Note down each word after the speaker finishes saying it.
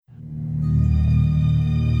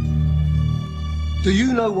Do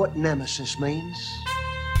you know what nemesis means?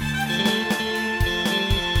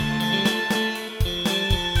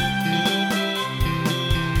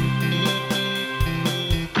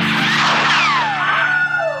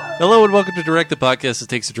 Hello and welcome to Direct, the podcast that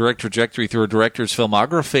takes a direct trajectory through a director's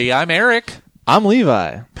filmography. I'm Eric. I'm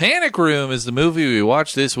Levi. Panic Room is the movie we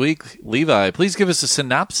watched this week. Levi, please give us a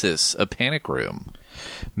synopsis of Panic Room.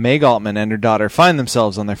 Meg Altman and her daughter find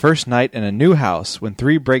themselves on their first night in a new house when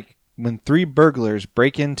three burglars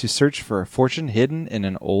break in to search for a fortune hidden in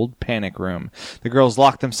an old panic room. The girls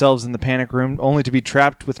lock themselves in the panic room only to be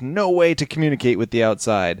trapped with no way to communicate with the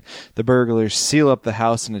outside. The burglars seal up the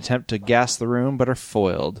house and attempt to gas the room, but are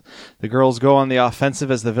foiled. The girls go on the offensive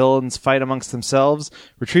as the villains fight amongst themselves,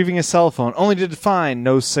 retrieving a cell phone only to find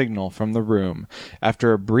no signal from the room.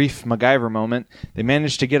 After a brief MacGyver moment, they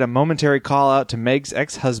manage to get a momentary call out to Meg's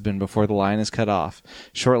ex-husband before the line is cut off.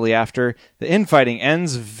 Shortly after, the infighting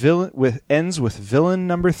ends with villain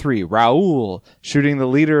number 3, Raoul, shooting the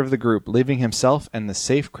leader of the group, leaving himself and the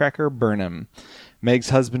safecracker Burnham.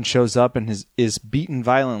 Meg's husband shows up and is beaten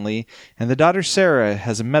violently, and the daughter Sarah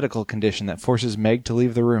has a medical condition that forces Meg to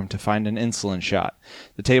leave the room to find an insulin shot.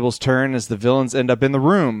 The tables turn as the villains end up in the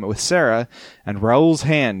room with Sarah, and Raoul's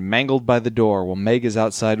hand mangled by the door while Meg is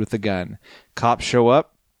outside with the gun. Cops show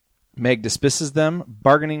up. Meg dismisses them,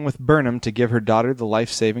 bargaining with Burnham to give her daughter the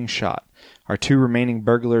life-saving shot. Our two remaining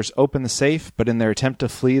burglars open the safe, but in their attempt to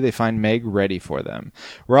flee, they find Meg ready for them.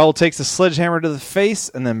 Raoul takes a sledgehammer to the face,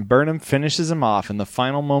 and then Burnham finishes him off in the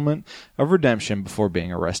final moment of redemption before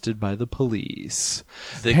being arrested by the police.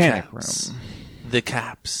 The Panic caps. Room. The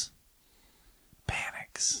caps.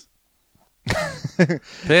 Panics.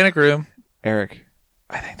 Panic Room. Eric,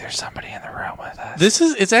 I think there's somebody in the room with us.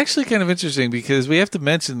 It's actually kind of interesting because we have to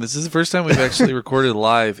mention this is the first time we've actually recorded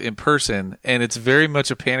live in person, and it's very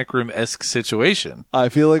much a Panic Room-esque situation. I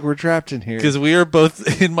feel like we're trapped in here. Because we are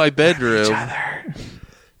both in my bedroom. Each other.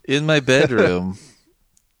 In my bedroom.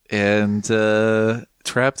 And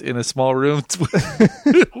trapped in a small room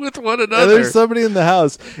with one another. And there's somebody in the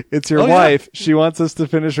house. It's your wife. Yeah. She wants us to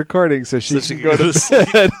finish recording so she can go to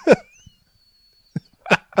bed.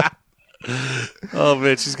 Oh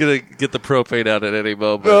man, she's gonna get the propane out at any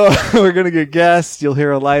moment. We're gonna get gas. You'll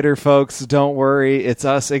hear a lighter, folks. Don't worry, it's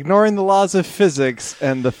us ignoring the laws of physics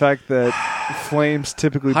and the fact that flames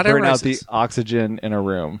typically burn out the oxygen in a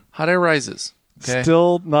room. Hot air rises. Okay.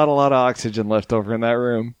 Still not a lot of oxygen left over in that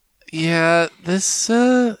room. Yeah, this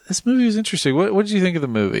movie was interesting. What did you think of the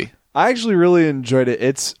movie? I actually really enjoyed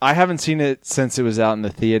it. I haven't seen it since it was out in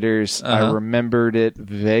the theaters. I remembered it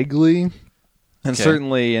vaguely. And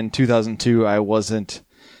certainly in 2002, I wasn't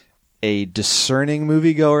a discerning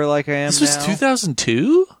moviegoer like I am now. This was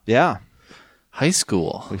 2002? Yeah. High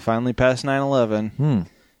school. We finally passed 9/11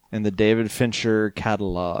 in the David Fincher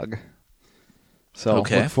catalog. So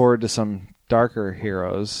look forward to some darker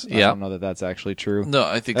heroes. I don't know that that's actually true. No,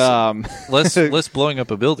 I think so. Less blowing up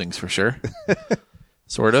of buildings for sure.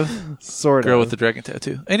 Sort of. Girl with the dragon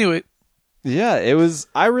tattoo. Anyway. Yeah,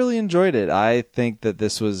 I really enjoyed it. I think that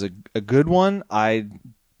this was a good one.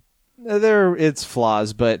 It's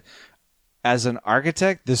flaws, but as an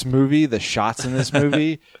architect, the shots in this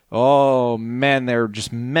movie, oh man, they're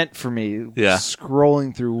just meant for me. Yeah.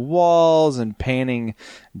 Scrolling through walls and panning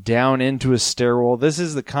down into a stairwell. This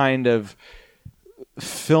is the kind of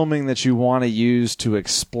filming that you want to use to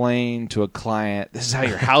explain to a client, this is how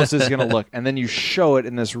your house is going to look. And then you show it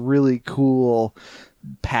in this really cool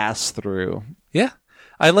pass through. Yeah.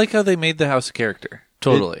 I like how they made the house a character.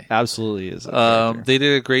 Totally. It absolutely is. They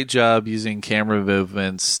did a great job using camera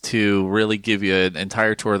movements to really give you an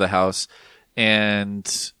entire tour of the house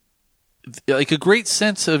and like a great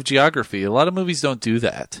sense of geography. A lot of movies don't do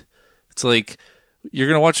that. It's like you're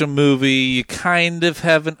going to watch a movie, you kind of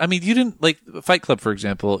haven't, you didn't, like Fight Club, for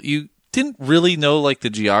example, you didn't really know like the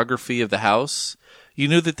geography of the house. You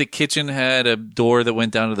knew that the kitchen had a door that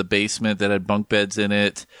went down to the basement that had bunk beds in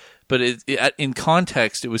it, but in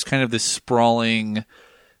context, it was kind of this sprawling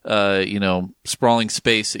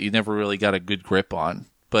space that you never really got a good grip on.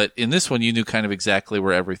 But in this one, you knew kind of exactly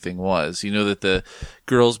where everything was. You know that the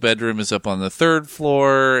girl's bedroom is up on the 3rd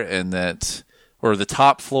floor, or the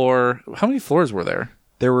top floor. How many floors were there?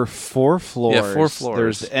 There were 4 floors. Yeah, 4 floors.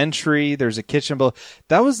 There's the entry. There's a kitchen below.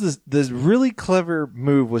 That was the really clever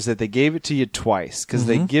move was that they gave it to you twice because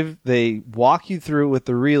they walk you through with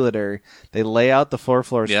the realtor. They lay out the 4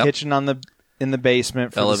 floors. Yep. Kitchen in the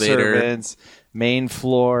basement for elevator. The servants. Main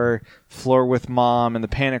floor with mom and the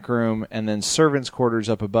panic room, and then servants' quarters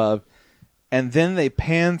up above. And then they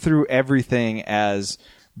pan through everything as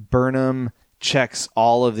Burnham checks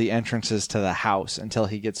all of the entrances to the house until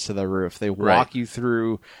he gets to the roof. They walk Right. you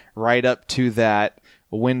through right up to that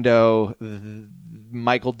window.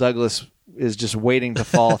 Michael Douglas is just waiting to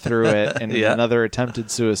fall through it, and Yeah. another attempted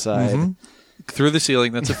suicide. Through the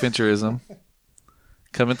ceiling. That's a Fincherism.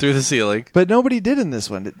 Coming through the ceiling. But nobody did in this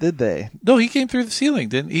one, did they? No, he came through the ceiling,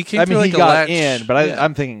 didn't he? He came I through mean, like he a got latch. in, but Yeah.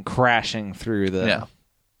 I'm thinking crashing through the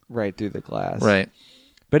right through the glass. Right.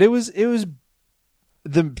 But it was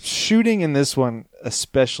the shooting in this one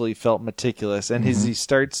especially felt meticulous, and as he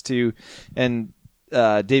starts to, and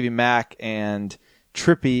Davey Mack and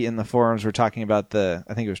Trippy in the forums were talking about I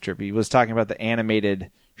think it was Trippy was talking about the animated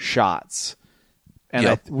shots, and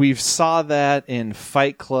Yep. we saw that in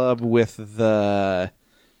Fight Club with the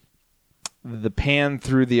pan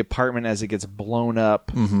through the apartment as it gets blown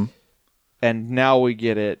up, and now we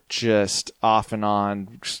get it just off and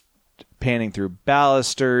on. Just panning through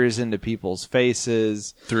balusters into people's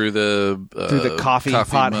faces, Through the coffee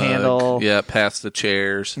pot mug. handle. Yeah, past the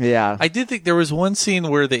chairs. Yeah. I did think there was one scene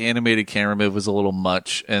where the animated camera move was a little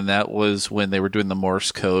much, and that was when they were doing the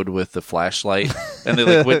Morse code with the flashlight, and they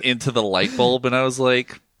like went into the light bulb, and I was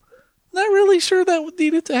like, not really sure that would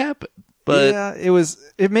needed to happen. But yeah,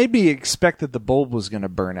 it made me expect that the bulb was going to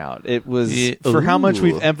burn out. It was Yeah. for how much Ooh.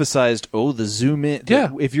 we've emphasized. The zoom in.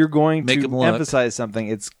 Yeah. If you're going Make 'em to look. emphasize something,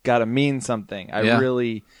 it's got to mean something. Yeah.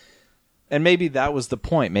 And maybe that was the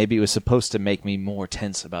point. Maybe it was supposed to make me more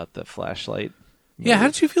tense about the flashlight. yeah, how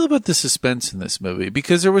did you feel about the suspense in this movie?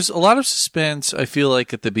 Because there was a lot of suspense, I feel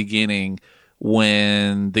like, at the beginning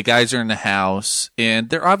when the guys are in the house,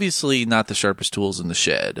 and they're obviously not the sharpest tools in the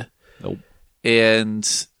shed. Nope. And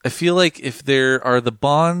I feel like if there are the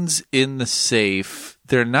bonds in the safe,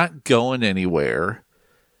 they're not going anywhere.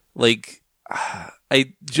 Like,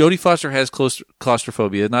 Jodie Foster has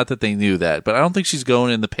claustrophobia. Not that they knew that, but I don't think she's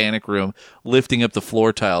going in the panic room, lifting up the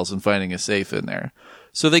floor tiles and finding a safe in there.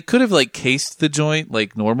 So they could have like cased the joint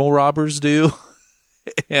like normal robbers do,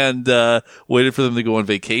 and waited for them to go on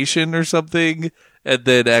vacation or something, and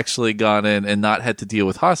then actually gone in and not had to deal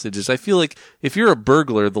with hostages. I feel like if you're a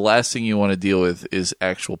burglar, the last thing you want to deal with is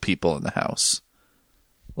actual people in the house.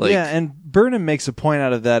 Like, yeah, and Burnham makes a point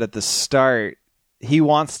out of that at the start. He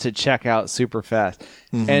wants to check out super fast.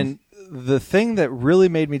 And the thing that really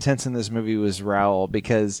made me tense in this movie was Raoul,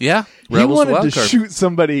 because yeah, he Rebel's wanted wild to card. shoot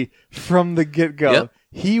somebody from the get-go. Yep.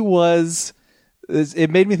 He was... It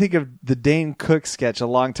made me think of the Dane Cook sketch a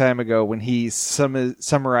long time ago when he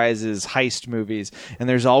summarizes heist movies, and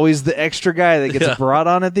there's always the extra guy that gets brought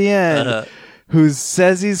on at the end who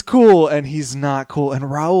says he's cool, and he's not cool. And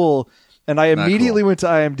Raoul... And I immediately went to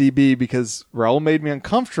IMDb because Raoul made me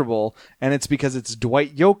uncomfortable, and it's because it's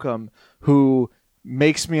Dwight Yoakam who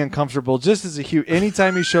makes me uncomfortable just as a huge.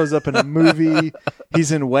 Anytime he shows up in a movie,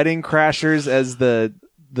 he's in Wedding Crashers as the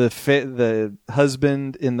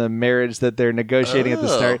husband in the marriage that they're negotiating at the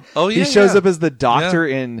start. Oh, yeah, he shows yeah. up as the doctor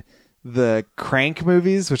in the Crank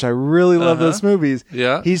movies, which I really love those movies.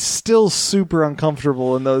 Yeah. He's still super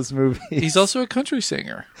uncomfortable in those movies. He's also a country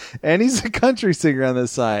singer. And he's a country singer on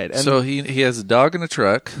this side. And So he has a dog in a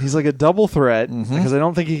truck. he's like a double threat because I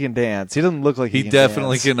don't think he can dance. He doesn't look like he He can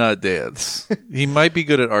definitely dance. cannot dance. He might be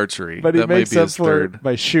good at archery. But he that makes might be up his for third. it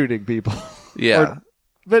by shooting people. Yeah.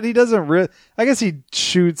 But he doesn't I guess he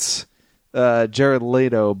shoots Jared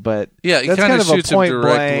Leto, but Yeah, he that's kind kind of of a shoots him point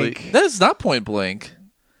directly. blank. That's not point blank.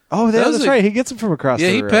 Oh, that was that's a- right. He gets him from across Yeah,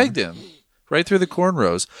 the he room. pegged him right through the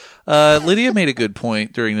cornrows. Lydia made a good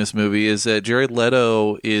point during this movie is that Jared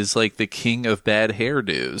Leto is like the king of bad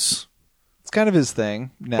hairdos. It's kind of his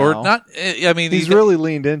thing now. Or not, I mean, He's really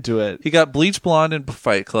leaned into it. he got bleach blonde in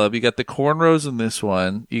Fight Club. You got the cornrows in this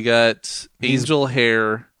one. You got angel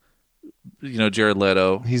hair, Jared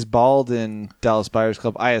Leto. He's bald in Dallas Buyers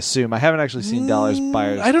Club, I assume. I haven't actually seen Dallas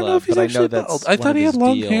Buyers Club. I don't know if he's but actually I know that's bald. I one thought of he had his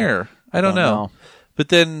long deal. hair. I don't know. But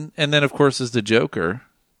then, of course, is the Joker.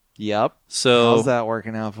 Yep. So How's that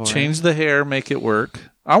working out for him? change the hair, make it work.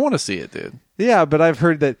 I want to see it, dude. Yeah, but I've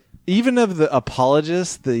heard that even of the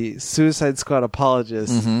apologists, the Suicide Squad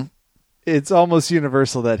apologists, it's almost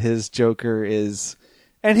universal that his Joker is...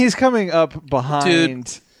 And he's coming up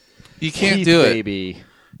behind You can't Keith do it. Baby.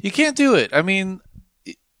 You can't do it. I mean,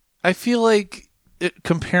 I feel like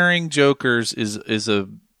comparing Jokers is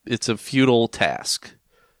a futile task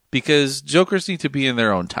because Jokers need to be in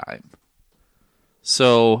their own time.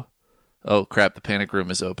 So, oh crap! The panic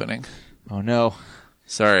room is opening. Oh, no.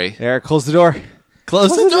 Sorry. Eric, close the door.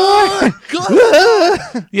 Close the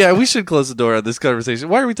door. Yeah, we should close the door on this conversation.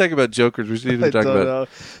 Why are we talking about Jokers? We should need to talk about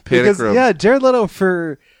Panic because, Room. Yeah, Jared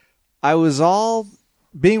Leto I was all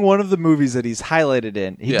being one of the movies that he's highlighted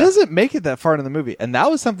in, he doesn't make it that far into the movie, and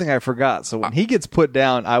that was something I forgot. So when he gets put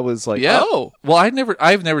down, I was like, "Oh, well,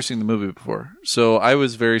 I've never seen the movie before, so I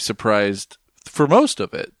was very surprised for most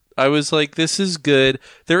of it. I was like, this is good.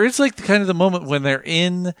 There is like kind of the moment when they're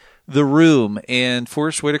in the room, and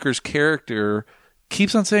Forrest Whitaker's character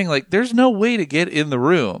keeps on saying like, "There's no way to get in the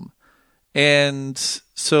room," and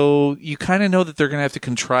so you kind of know that they're going to have to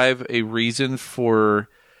contrive a reason for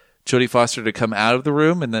Jodie Foster to come out of the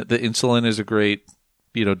room, and that the insulin is a great,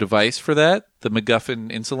 device for that. The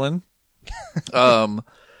MacGuffin insulin.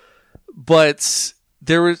 But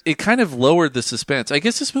it kind of lowered the suspense. I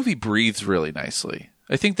guess this movie breathes really nicely.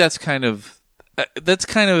 I think that's kind of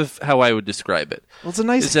how I would describe it. Well, it's a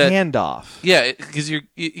nice handoff. Yeah, because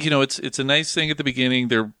it's a nice thing at the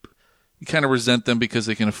beginning. You kind of resent them because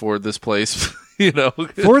they can afford this place.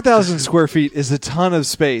 4,000 square feet is a ton of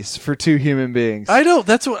space for two human beings. I know.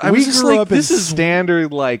 That's what I we was just grew like. up This in is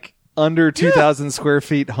standard under 2,000 square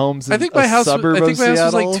feet homes. In I think my house. Suburb I think my of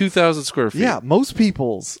house was Seattle. like 2,000 square feet. Yeah, most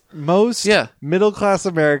middle class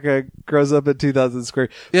America grows up at 2,000 square.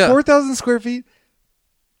 Yeah. 4,000 square feet.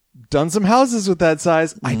 Done some houses with that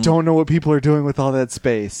size. I don't know what people are doing with all that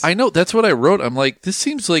space. I know. That's what I wrote. I'm like, this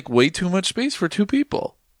seems like way too much space for two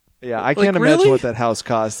people. Yeah, I can't imagine what that house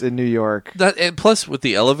costs in New York. And plus with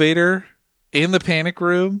the elevator and the panic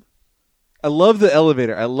room. I love the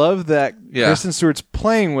elevator. I love that Kristen Stewart's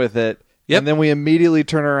playing with it. Yep. And then we immediately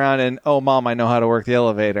turn around and, oh, Mom, I know how to work the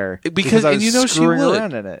elevator. Because I was she would.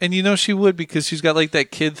 around in it. And she would because she's got like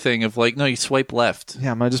that kid thing of like, no, you swipe left.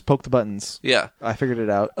 Yeah, I'm going to just poke the buttons. Yeah. I figured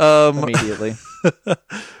it out immediately.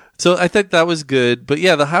 So I think that was good. But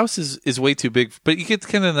yeah, the house is way too big. But you get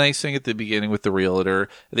kind of a nice thing at the beginning with the realtor.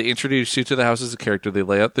 They introduce you to the house as a character. They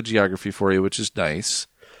lay out the geography for you, which is nice.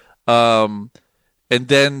 And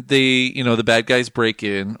then the bad guys break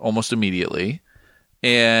in almost immediately.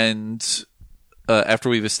 And after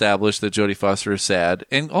we've established that Jodie Foster is sad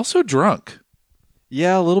and also drunk.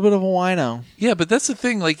 Yeah, a little bit of a wino. Yeah, but that's the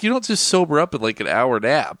thing. Like, you don't just sober up at like an hour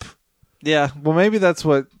nap. Yeah, well, maybe that's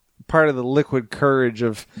what part of the liquid courage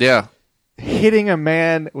of hitting a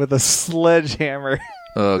man with a sledgehammer.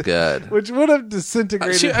 Oh, God. Which would have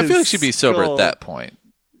disintegrated I feel like she'd be sober skull. at that point.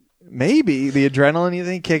 Maybe. The adrenaline, you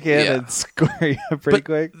think, kick in and score you up pretty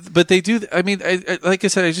quick? But they do. I mean, like I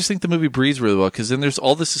said, I just think the movie breathes really well because then there's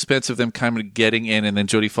all the suspense of them kind of getting in and then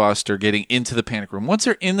Jodie Foster getting into the panic room. Once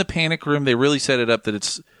they're in the panic room, they really set it up that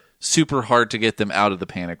it's super hard to get them out of the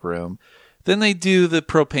panic room. Then they do the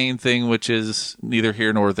propane thing, which is neither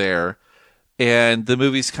here nor there. And the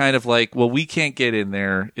movie's kind of like, well, we can't get in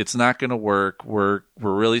there. It's not going to work. We're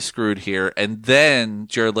really screwed here. And then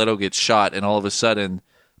Jared Leto gets shot, and all of a sudden,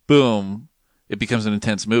 boom, it becomes an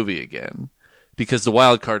intense movie again because the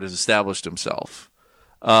wild card has established himself.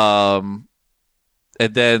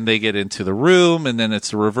 And then they get into the room, and then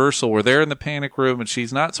it's a reversal where they're in the panic room and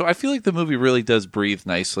she's not. So I feel like the movie really does breathe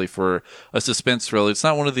nicely for a suspense thriller. It's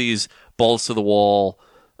not one of these balls to the wall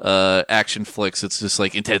action flicks. It's just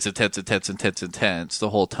like intense the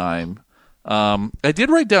whole time. I did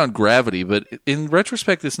write down Gravity, but in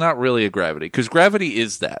retrospect, it's not really a Gravity because Gravity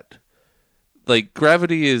is that. Like,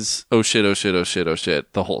 Gravity is oh shit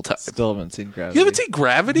the whole time. Still haven't seen Gravity. You haven't seen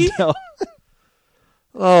Gravity? No.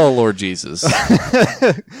 Oh, Lord Jesus.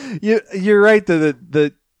 You're right.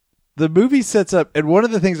 The movie sets up, and one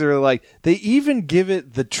of the things that are like, they even give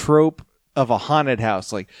it the trope of a haunted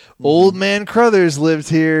house. Like, Old Man Crothers lived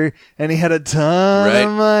here, and he had a ton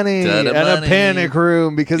of money and a panic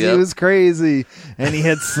room because he was crazy, and he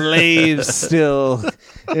had slaves still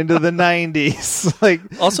into the 90s. Like,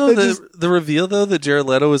 also, the reveal, though, that Jared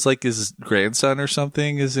Leto was like his grandson or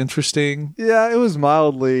something is interesting. Yeah, it was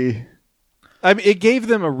mildly... I mean, it gave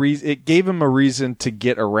them a reason. It gave him a reason to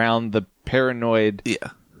get around the paranoid.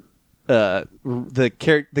 Yeah. The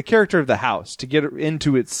character of the house to get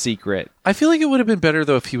into its secret. I feel like it would have been better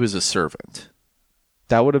though if he was a servant.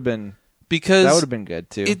 That would have been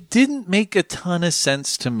good too. It didn't make a ton of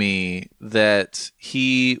sense to me that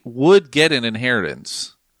he would get an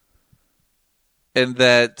inheritance, and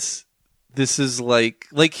that this is like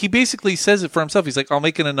he basically says it for himself. He's like, "I'll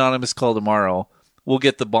make an anonymous call tomorrow. We'll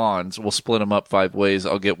get the bonds. We'll split them up 5 ways.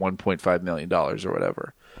 I'll get $1.5 million or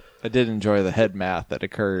whatever." I did enjoy the head math that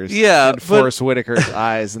occurs in Forrest Whitaker's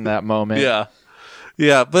eyes in that moment. Yeah.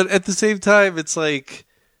 Yeah, but at the same time, it's like,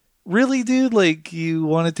 really, dude? Like, you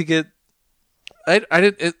wanted to get...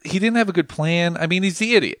 he didn't have a good plan. I mean, he's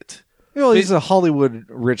the idiot. Well, he's a Hollywood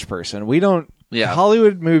rich person. We don't Yeah.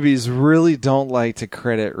 Hollywood movies really don't like to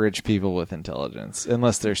credit rich people with intelligence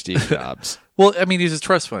unless they're Steve Jobs. Well, I mean, he's a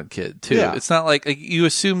trust fund kid, too. Yeah. It's not like you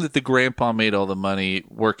assume that the grandpa made all the money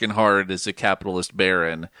working hard as a capitalist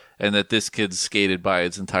baron and that this kid's skated by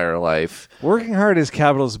his entire life. Working hard as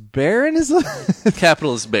capitalist baron is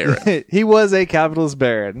Capitalist baron. he was a capitalist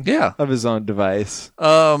baron. Yeah. Of his own device.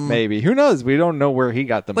 Maybe. Who knows? We don't know where he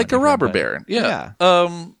got the money. Like a robber baron. Yeah.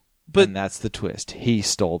 But and that's the twist. He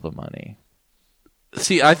stole the money.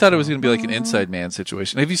 See, I thought it was going to be like an Inside Man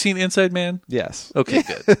situation. Have you seen Inside Man? Yes. Okay,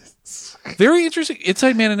 good. Very interesting.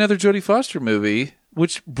 Inside Man, another Jodie Foster movie,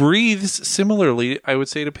 which breathes similarly, I would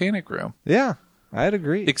say, to Panic Room. Yeah, I'd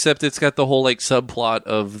agree. Except it's got the whole like subplot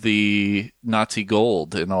of the Nazi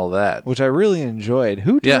gold and all that. Which I really enjoyed.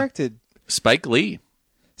 Who directed? Spike Lee.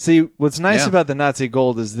 See, what's nice about the Nazi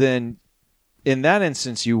gold is then, in that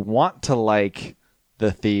instance, you want to like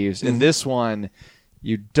the thieves. In this one,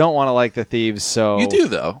 you don't want to like the thieves, so... You do,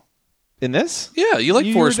 though. In this? Yeah, you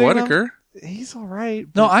like Forrest Whitaker. He's all right.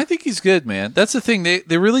 No, I think he's good, man. That's the thing. They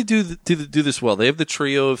really do this well. They have the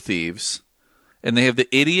trio of thieves, and they have the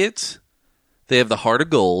idiot, they have the heart of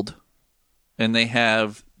gold, and they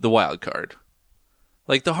have the wild card.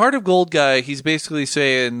 Like, the heart of gold guy, he's basically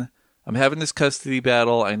saying, I'm having this custody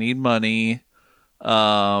battle, I need money,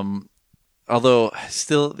 although,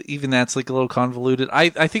 still, even that's like a little convoluted. I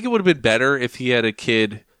think it would have been better if he had a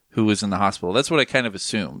kid who was in the hospital. That's what I kind of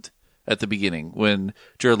assumed at the beginning when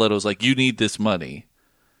Jared Leto's like, you need this money,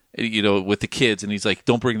 with the kids. And he's like,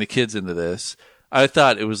 don't bring the kids into this. I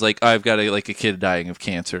thought it was like, I've got a kid dying of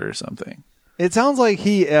cancer or something. It sounds like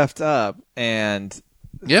he effed up and...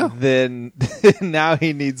 Yeah. Then now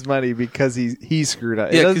he needs money because he screwed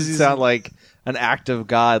up. Yeah, it doesn't sound like an act of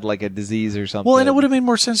God, like a disease or something. Well, and it would have made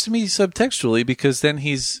more sense to me subtextually because then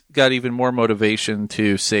he's got even more motivation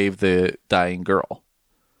to save the dying girl.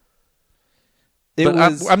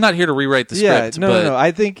 I'm not here to rewrite the script. No.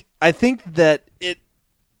 I think that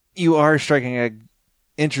you are striking a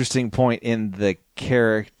interesting point in the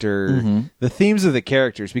character, the themes of the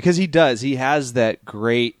characters, because he has that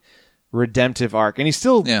great redemptive arc, and he's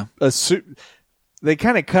still they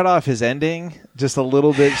kind of cut off his ending just a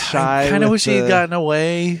little bit shy. I kind of wish he had gotten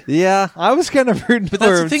away. Yeah, I was kind of rooting for him, but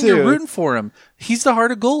that's the thing, too. You're rooting for him. He's the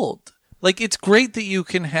heart of gold. Like, it's great that you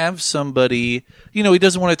can have somebody, he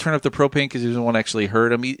doesn't want to turn up the propane because he doesn't want to actually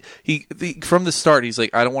hurt him. He from the start, he's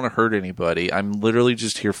like, I don't want to hurt anybody. I'm literally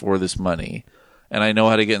just here for this money, and I know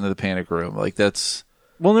how to get into the panic room. Like, that's...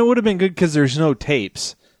 Well, it would have been good because there's no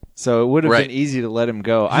tapes. So it would have been easy to let him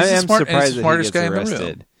go. I am surprised that he gets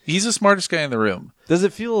arrested. He's the smartest guy in the room. Does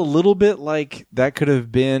it feel a little bit like that could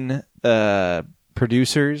have been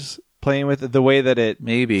producers playing with it, the way that it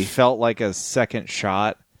maybe felt like a second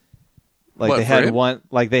shot? Like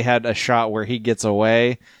they had a shot where he gets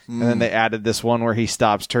away, and then they added this one where he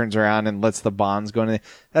stops, turns around, and lets the bonds go in.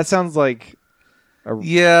 That sounds like...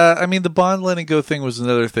 Yeah, I mean, the bond letting go thing was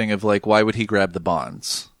another thing of, like, why would he grab the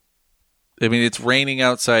bonds? I mean, it's raining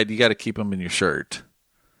outside. You got to keep them in your shirt.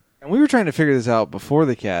 And we were trying to figure this out before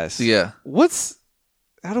the cast. Yeah.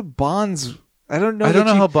 How do bonds... I don't know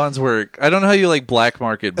how bonds work. I don't know how you, like, black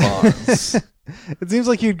market bonds. It seems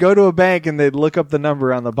like you'd go to a bank and they'd look up the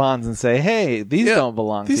number on the bonds and say, hey, these don't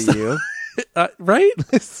belong to you. Right?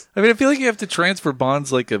 I mean, I feel like you have to transfer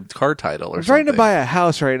bonds like a car title or something. I'm trying to buy a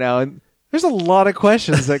house right now, and there's a lot of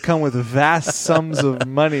questions that come with vast sums of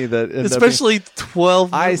money that end especially up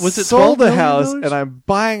 12. I was it sold a house $12 million? and I'm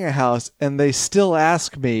buying a house, and they still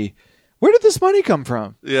ask me, where did this money come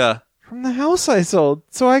from? Yeah, from the house I sold,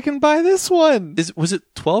 so I can buy this one. Was it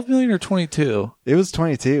 12 million or 22? It was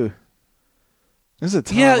 22. It was a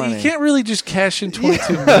ton of money. You can't really just cash in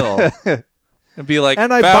 22 mil and be like,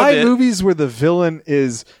 and I buy movies where the villain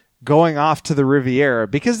is going off to the Riviera,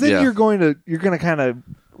 because then you're going to kind of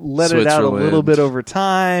let it out a little bit over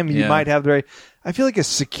time. You might have the right. I feel like a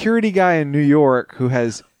security guy in New York who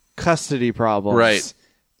has custody problems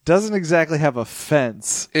doesn't exactly have a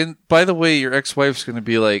fence. And by the way, your ex-wife's going to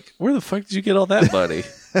be like, where the fuck did you get all that money?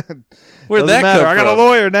 Where'd Doesn't that matter. come I got from? a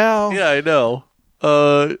lawyer now. Yeah, I know.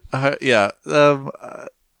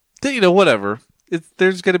 Whatever.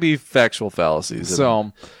 There's going to be factual fallacies.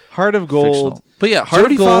 So, Heart of Gold. Fictional. But yeah, Heart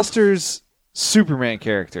Jodie of Gold. Foster's Superman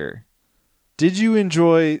character. Did you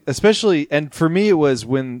enjoy, especially, and for me it was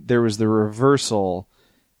when there was the reversal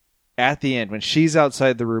at the end, when she's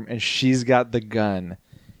outside the room and she's got the gun.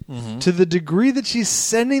 Mm-hmm. To the degree that she's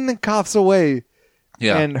sending the cops away,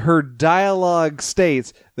 and her dialogue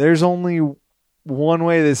states, there's only one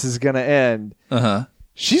way this is going to end.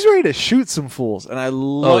 She's ready to shoot some fools, and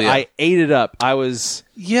I ate it up. I was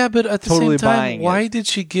but at the totally same time, buying why it. did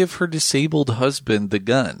she give her disabled husband the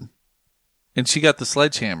gun? and she got the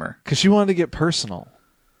sledgehammer. Because she wanted to get personal.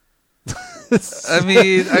 I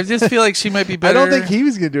mean, I just feel like she might be better. I don't think he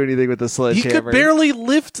was going to do anything with the He sledgehammer. could barely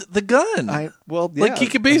lift the gun. Like he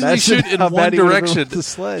could basically shoot in one direction.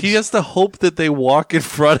 He has to hope that they walk in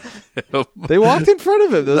front of him. They walked in front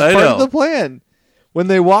of him. That was part of the plan. When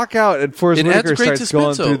they walk out and Forrest Whitaker starts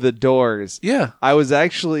going through the doors, I was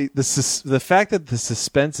actually the fact that the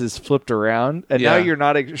suspense is flipped around, and now you're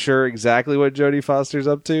not sure exactly what Jodie Foster's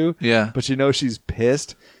up to. Yeah, but you know she's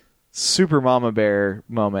pissed. Super Mama Bear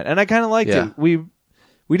moment, and I kind of liked it. We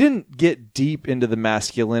didn't get deep into the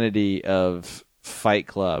masculinity of Fight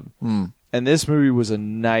Club, and this movie was a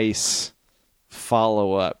nice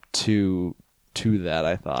follow up to that.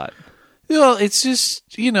 I thought. Well, it's just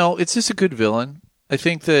it's just a good villain. I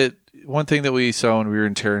think that one thing that we saw when we were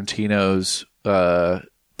in Tarantino's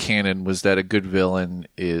canon was that a good villain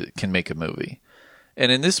can make a movie.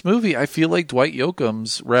 And in this movie, I feel like Dwight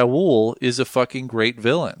Yoakam's Raoul is a fucking great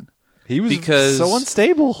villain. He was so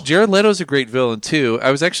unstable. Jared Leto's a great villain, too.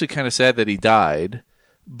 I was actually kind of sad that he died,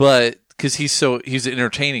 but because he's an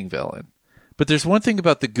entertaining villain. But there's one thing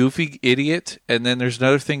about the goofy idiot, and then there's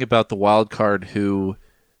another thing about the wild card who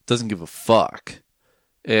doesn't give a fuck.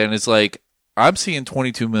 And it's like, I'm seeing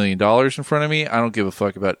 $22 million in front of me. I don't give a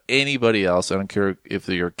fuck about anybody else. I don't care if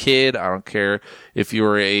you're a kid. I don't care if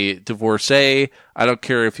you're a divorcee. I don't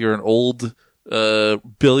care if you're an old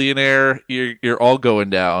billionaire. You're all going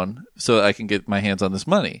down so that I can get my hands on this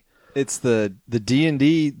money. It's the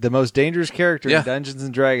D&D, the most dangerous character in Dungeons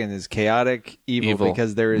 & Dragons is chaotic evil.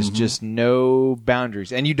 Because there is just no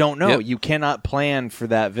boundaries. And you don't know. You cannot plan for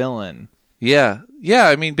that villain. Yeah. Yeah,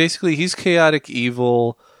 I mean, basically, he's chaotic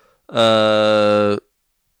evil. I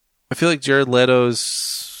feel like Jared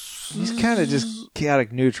Leto's... He's kind of just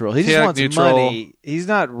chaotic neutral. He just wants money. He's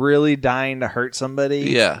not really dying to hurt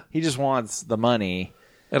somebody. Yeah. He just wants the money.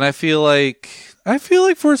 And I feel like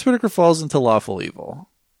Forrest Whitaker falls into lawful evil.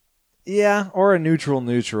 Yeah, or a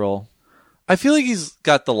neutral. I feel like he's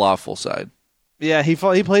got the lawful side. Yeah, he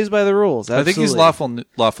plays by the rules. Absolutely. I think he's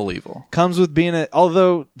lawful evil. Comes with being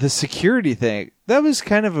although the security thing, that was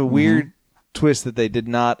kind of a weird twist that they did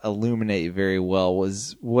not illuminate very well.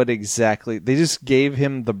 Was what exactly they just gave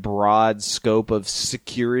him the broad scope of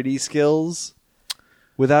security skills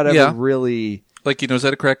without ever really, like, he knows how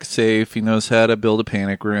to crack a safe, he knows how to build a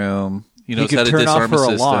panic room, he knows how to turn disarm off her a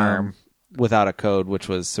system alarm without a code, which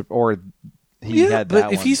was he had that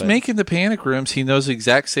but if he's making the panic rooms, he knows the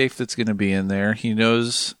exact safe that's going to be in there. He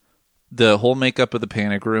knows the whole makeup of the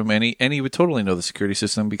panic room, and he would totally know the security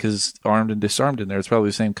system because armed and disarmed in there. It's probably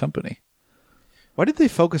the same company. Why did they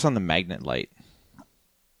focus on the magnet light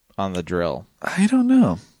on the drill? I don't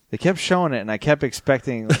know. They kept showing it, and I kept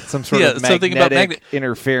expecting some sort of magnetic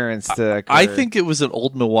interference to occur. I think it was an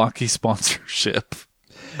old Milwaukee sponsorship.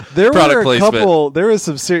 There were a couple. There was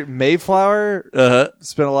some Mayflower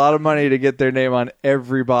spent a lot of money to get their name on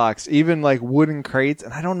every box, even like wooden crates.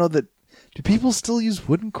 And I don't know that. Do people still use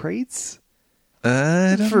wooden crates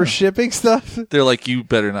for shipping stuff? They're like, you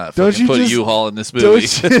better not put U-Haul in this movie.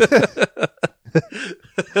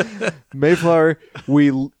 Mayflower,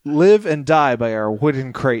 we live and die by our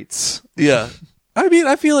wooden crates. Yeah. I mean,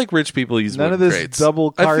 I feel like rich people use none wooden of this crates.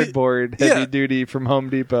 Double cardboard heavy duty from Home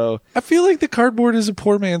Depot. I feel like the cardboard is a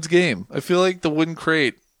poor man's game. I feel like the wooden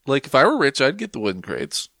crate, like if I were rich, I'd get the wooden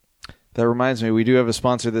crates. That reminds me, we do have a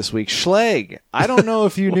sponsor this week, Schlage. I don't know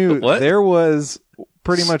if you knew there was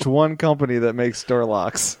pretty much one company that makes door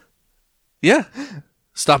locks. Yeah.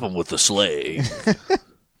 Stop them with the sleigh.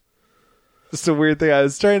 Just a weird thing I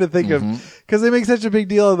was trying to think of, because they make such a big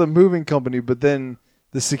deal of the moving company, but then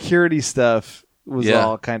the security stuff was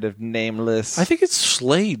all kind of nameless. I think it's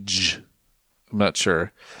Schlage. I'm not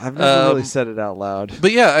sure. I've never really said it out loud.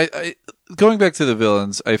 But yeah, I going back to the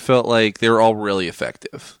villains, I felt like they were all really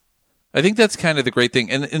effective. I think that's kind of the great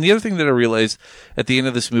thing. And the other thing that I realized at the end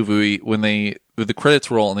of this movie, when the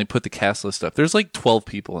credits roll and they put the cast list up, there's like 12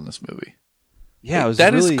 people in this movie. Yeah,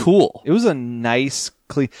 that is cool. It was a nice,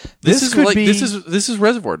 clean. This is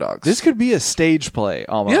Reservoir Dogs. This could be a stage play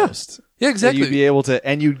almost. Yeah, exactly. You'd be able to,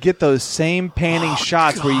 and you'd get those same panning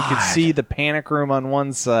shots where you could see the panic room on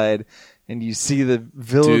one side, and you see the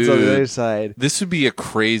villains on the other side. This would be a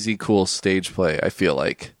crazy cool stage play. I feel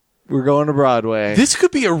like we're going to Broadway. This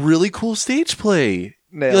could be a really cool stage play.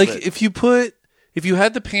 Nailed it. If you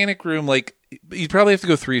had the panic room, like you'd probably have to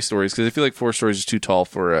go 3 stories because I feel like 4 stories is too tall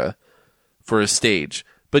for a stage.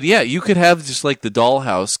 But yeah, you could have just like the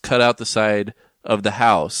dollhouse cut out the side of the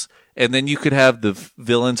house, and then you could have the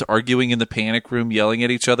villains arguing in the panic room, yelling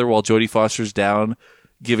at each other while Jodie Foster's down,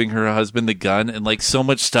 giving her husband the gun, and like so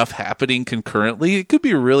much stuff happening concurrently. It could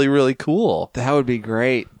be really, really cool. That would be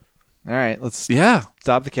great. All right, let's Yeah.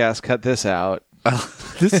 stop the cast, cut this out.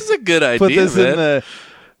 This is a good idea, Put this man. in the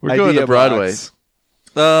We're going idea to Broadway. box.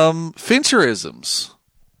 Fincherisms.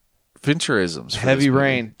 For Heavy this movie.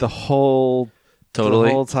 Rain the whole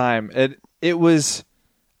time. It was.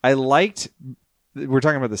 I liked. We're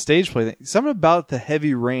talking about the stage play thing. Something about the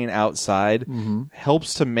heavy rain outside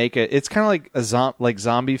helps to make it. It's kind of like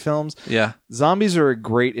zombie films. Yeah. Zombies are a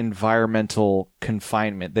great environmental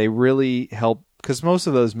confinement. They really help because most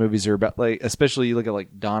of those movies are about especially you look at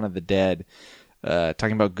like Dawn of the Dead.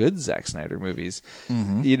 Talking about good Zack Snyder movies,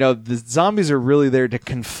 the zombies are really there to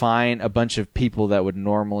confine a bunch of people that would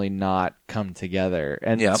normally not come together.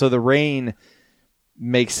 And so the rain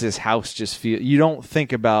makes this house just feel, you don't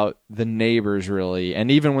think about the neighbors really. And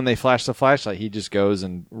even when they flash the flashlight, he just goes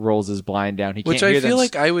and rolls his blind down. He Which can't I hear feel them,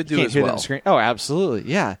 like I would do can't as hear well. them scream. Oh,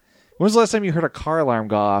 absolutely. Yeah. When was the last time you heard a car alarm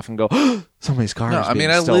go off and go, oh, somebody's car No, is I being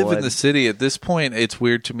mean, I stolen? live in the city. At this point, it's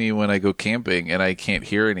weird to me when I go camping and I can't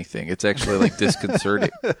hear anything. It's actually like disconcerting.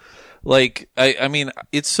 Like, I mean,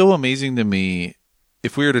 it's so amazing to me.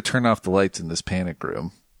 If we were to turn off the lights in this panic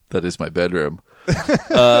room, that is my bedroom,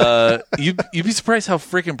 you'd be surprised how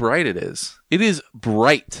freaking bright it is. It is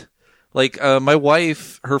bright. Like, my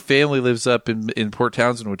wife, her family lives up in Port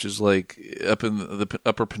Townsend, which is like up in the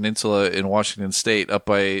Upper Peninsula in Washington State, up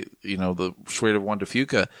by, the Strait of Juan de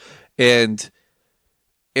Fuca. And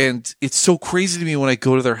it's so crazy to me when I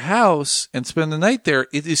go to their house and spend the night there.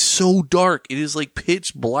 It is so dark. It is like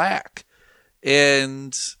pitch black.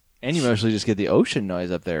 And you mostly just get the ocean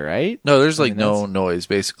noise up there, right? no, there's like no noise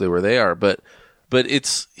basically where they are, but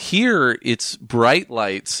it's here, it's bright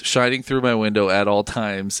lights shining through my window at all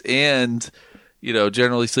times and,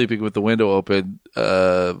 generally sleeping with the window open,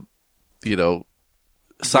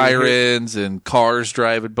 sirens and cars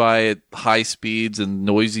driving by at high speeds and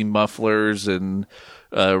noisy mufflers and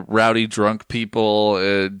rowdy drunk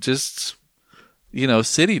people, just,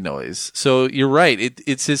 city noise. So you're right.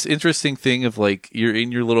 It's this interesting thing of like you're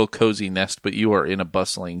in your little cozy nest, but you are in a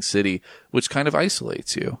bustling city, which kind of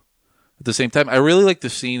isolates you. At the same time, I really like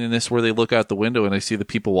the scene in this where they look out the window and I see the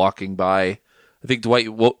people walking by. I think Dwight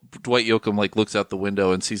Yoakam looks out the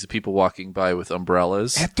window and sees the people walking by with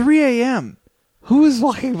umbrellas. At 3 a.m. Who is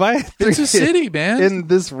walking by at 3 It's a city, man. in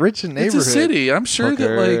this rich neighborhood? It's a city. I'm sure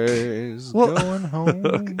Hookers going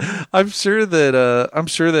home. I'm sure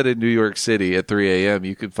that in New York City at 3 a.m.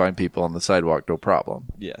 you could find people on the sidewalk, no problem.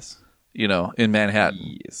 Yes. In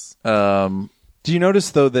Manhattan. Yes. Do you notice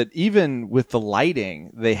though that even with the lighting,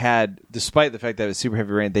 they had, despite the fact that it was super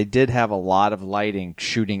heavy rain, they did have a lot of lighting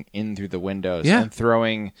shooting in through the windows and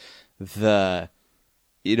throwing the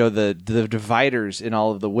dividers in all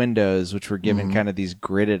of the windows, which were given kind of these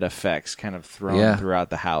gridded effects, kind of thrown throughout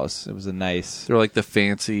the house. It was a nice. They're like the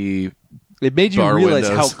fancy. It made you bar realize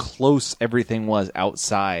windows. how close everything was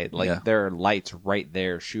outside. Like there are lights right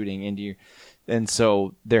there shooting into you, and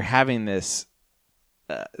so they're having this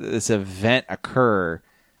event occur,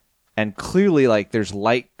 and clearly, like there's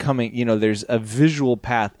light coming. There's a visual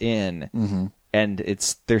path in. And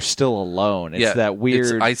they're still alone. It's that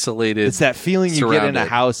weird, it's isolated. It's that feeling you get in a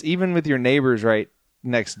house, even with your neighbors right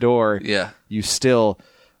next door. Yeah, you still.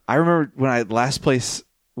 I remember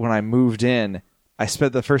when I moved in, I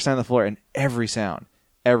spent the first time on the floor, and every sound,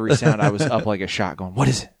 I was up like a shot, going, "What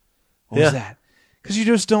is it? What was that?" Because you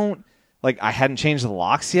just don't. Like, I hadn't changed the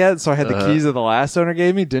locks yet, so I had the keys that the last owner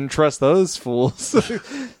gave me. Didn't trust those fools.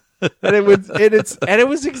 And it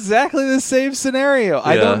was exactly the same scenario.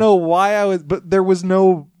 I don't know why but there was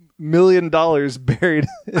no $1 million buried.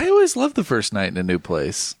 I always love the first night in a new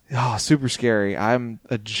place. Oh, super scary. I'm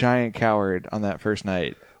a giant coward on that first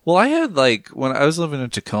night. Well, I had when I was living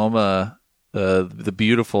in Tacoma, the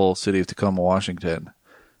beautiful city of Tacoma, Washington,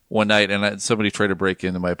 one night, and somebody tried to break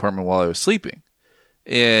into my apartment while I was sleeping.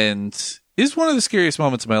 And it was one of the scariest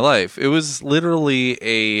moments of my life. It was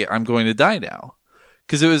literally I'm going to die now.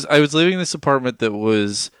 Because I was living in this apartment that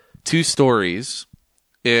was 2 stories,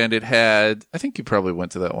 and it had, I think you probably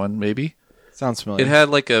went to that one, maybe. Sounds familiar. It had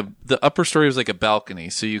the upper story was like a balcony,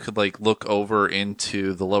 so you could look over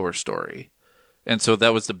into the lower story. And so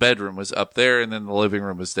that was the bedroom was up there, and then the living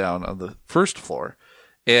room was down on the first floor.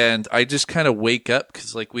 And I just kind of wake up,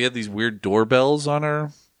 because we had these weird doorbells on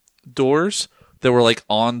our doors that were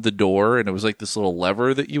on the door, and it was this little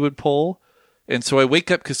lever that you would pull. And so I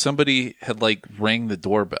wake up because somebody had rang the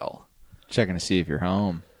doorbell. Checking to see if you're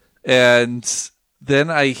home. And then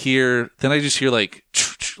I just hear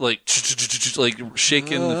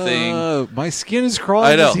shaking the thing. My skin is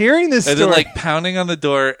crawling I know. just hearing this and story. then pounding on the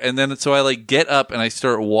door. And then so I get up and I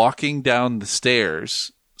start walking down the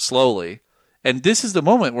stairs slowly. And this is the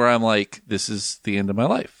moment where I'm this is the end of my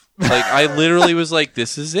life. Like, I literally was like,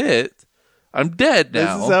 this is it. I'm dead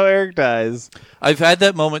now. This is how Eric dies. I've had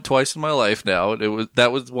that moment twice in my life now.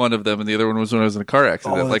 That was one of them, and the other one was when I was in a car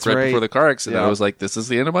accident. Oh, like that's right right. before the car accident, Yeah. I was like, this is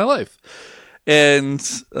the end of my life. And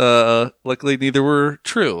luckily neither were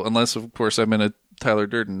true, unless of course I'm in a Tyler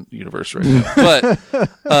Durden universe right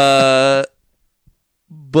now.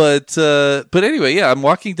 But anyway, yeah, I'm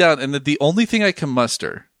walking down, and the only thing I can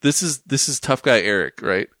muster, this is tough guy Eric,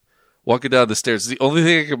 right? Walking down the stairs, the only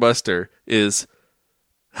thing I can muster is,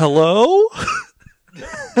 hello?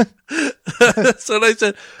 So I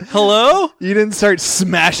said, hello? You didn't start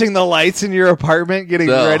smashing the lights in your apartment, getting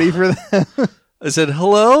No. ready for that. I said,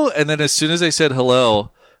 hello? And then as soon as I said hello,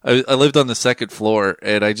 I lived on the second floor,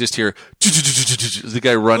 and I just hear the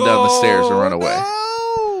guy run down the stairs and run away.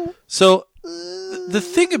 No. So the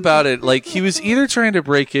thing about it, like, he was either trying to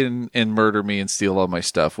break in and murder me and steal all my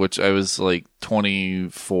stuff, which I was like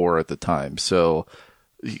 24 at the time. So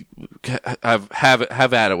have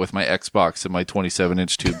at it with my Xbox and my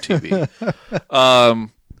 27-inch tube TV.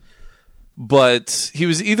 But he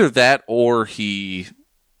was either that, or he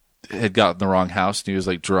had gotten the wrong house and he was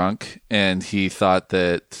like drunk, and he thought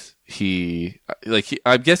that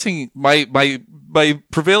I'm guessing my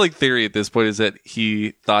prevailing theory at this point is that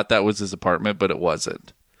he thought that was his apartment, but it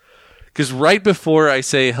wasn't. Because right before I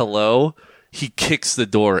say hello, he kicks the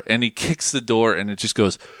door, and it just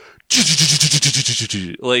goes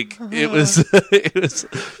like it was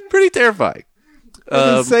pretty terrifying. For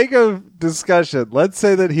the sake of discussion, let's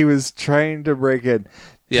say that he was trying to break in.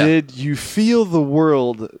 Yeah. Did you feel the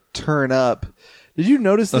world turn up? Did you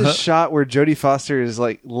notice this shot where Jodie Foster is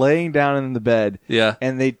like laying down in the bed? Yeah.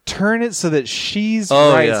 And they turn it so that she's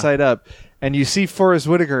yeah. side up, and you see Forrest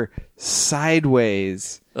Whitaker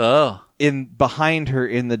sideways in behind her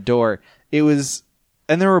in the door. It was,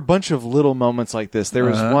 and there were a bunch of little moments like this. There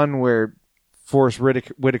was one where Forrest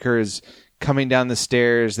Whitaker is coming down the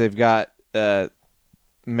stairs. They've got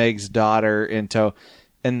Meg's daughter in tow,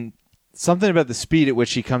 and something about the speed at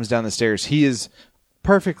which he comes down the stairs. He is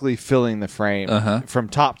perfectly filling the frame from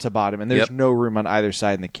top to bottom, and there's no room on either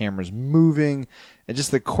side, and the camera's moving, and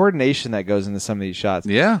just the coordination that goes into some of these shots.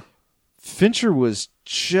 Yeah. Fincher was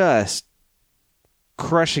just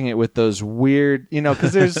crushing it with those weird,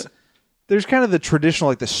 because there's kind of the traditional,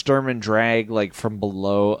 like the Sturm and Drag, like from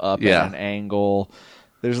below up at an angle.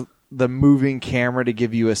 There's the moving camera to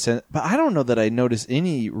give you a sense, but I don't know that I noticed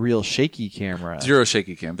any real shaky camera. Zero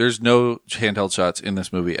shaky cam. There's no handheld shots in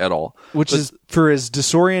this movie at all. Which is for as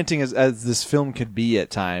disorienting as this film could be at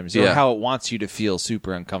times, or how it wants you to feel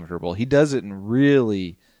super uncomfortable. He does it in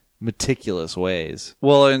really meticulous ways.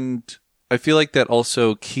 Well, and I feel like that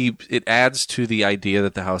also it adds to the idea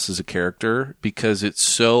that the house is a character, because it's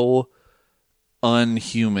so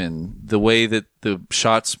unhuman, the way that the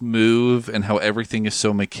shots move and how everything is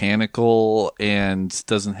so mechanical and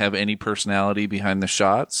doesn't have any personality behind the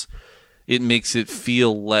shots. It makes it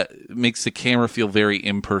makes the camera feel very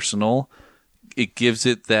impersonal. It gives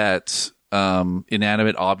it that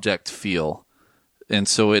inanimate object feel, and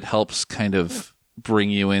so it helps kind of bring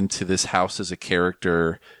you into this house as a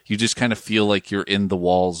character. You just kind of feel like you're in the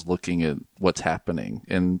walls looking at what's happening,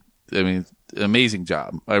 and I mean, amazing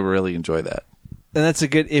job. I really enjoy that. And that's a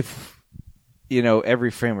good,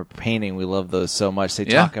 every frame of painting, we love those so much. They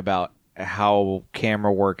talk about how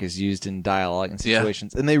camera work is used in dialogue and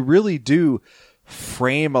situations. And they really do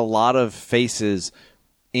frame a lot of faces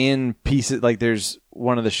in pieces. Like there's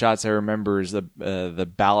one of the shots I remember is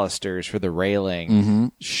the balusters for the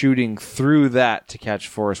railing, shooting through that to catch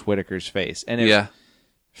Forrest Whitaker's face. And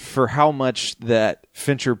for how much that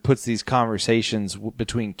Fincher puts these conversations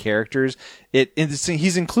between characters,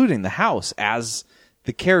 he's including the house as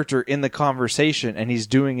the character in the conversation, and he's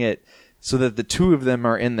doing it so that the two of them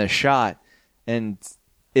are in the shot, and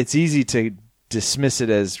it's easy to dismiss it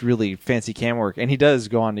as really fancy camera work, and he does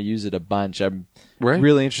go on to use it a bunch. I'm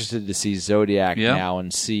really interested to see Zodiac now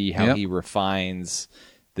and see how he refines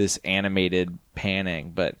this animated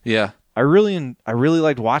panning, but I really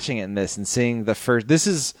liked watching it in this and seeing the first. This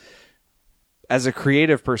is, as a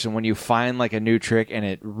creative person, when you find like a new trick and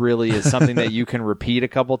it really is something that you can repeat a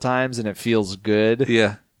couple times and it feels good.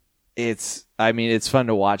 Yeah, it's fun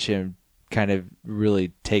to watch him kind of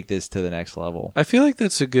really take this to the next level. I feel like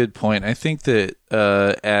that's a good point. I think that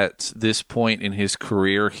at this point in his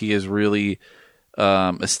career, he has really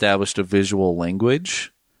established a visual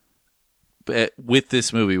language with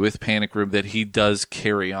this movie, with Panic Room, that he does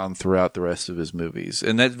carry on throughout the rest of his movies.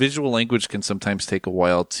 And that visual language can sometimes take a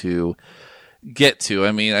while to get to.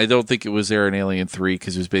 I mean, I don't think it was there in Alien 3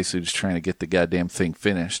 because it was basically just trying to get the goddamn thing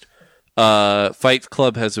finished. Fight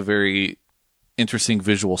Club has a very interesting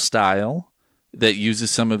visual style that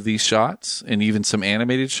uses some of these shots and even some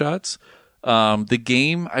animated shots. The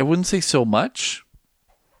game, I wouldn't say so much.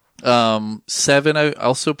 7, I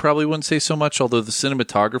also probably wouldn't say so much, although the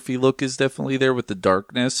cinematography look is definitely there with the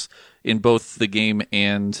darkness in both the game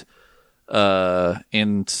and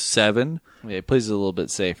in 7. Yeah, he plays it a little bit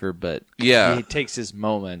safer, but yeah, he takes his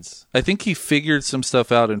moments. I think he figured some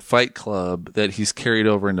stuff out in Fight Club that he's carried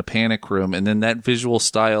over into Panic Room, and then that visual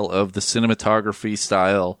style of the cinematography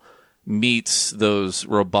style meets those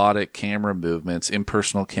robotic camera movements,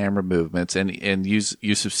 impersonal camera movements, and use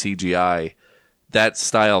of CGI. That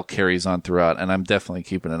style carries on throughout, and I'm definitely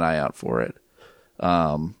keeping an eye out for it.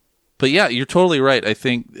 But yeah, you're totally right. I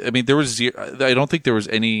don't think there was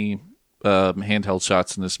any handheld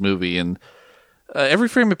shots in this movie, and every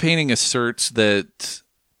frame of painting asserts that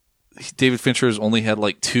David Fincher has only had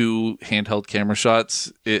like 2 handheld camera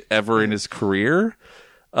shots ever in his career.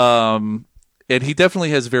 And he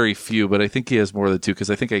definitely has very few, but I think he has more than 2 because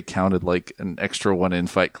I think I counted like an extra one in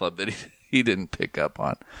Fight Club that he didn't pick up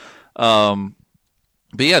on.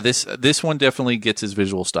 But yeah, this one definitely gets his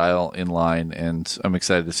visual style in line, and I'm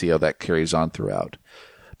excited to see how that carries on throughout.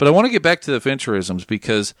 But I want to get back to the Fincherisms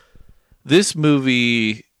because this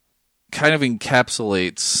movie kind of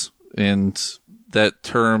encapsulates, and that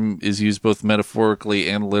term is used both metaphorically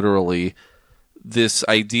and literally, this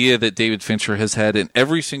idea that David Fincher has had in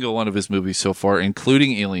every single one of his movies so far,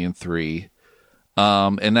 including Alien 3,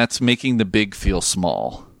 and that's making the big feel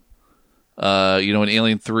small. In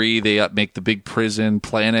Alien 3, they make the big prison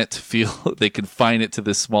planet feel they confine it to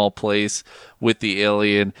this small place with the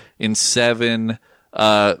alien. In 7,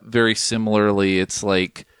 very similarly, it's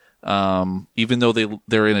like even though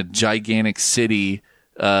they're in a gigantic city,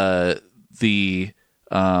 the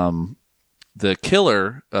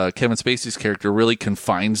killer, Kevin Spacey's character, really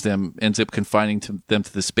ends up confining them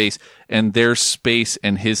to the space, and their space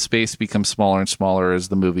and his space become smaller and smaller as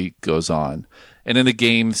the movie goes on. And in the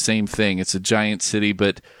game, same thing. It's a giant city,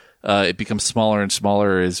 but it becomes smaller and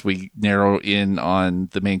smaller as we narrow in on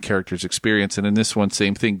the main character's experience. And in this one,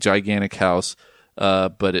 same thing, gigantic house,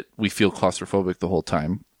 but we feel claustrophobic the whole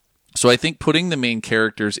time. So I think putting the main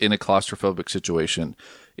characters in a claustrophobic situation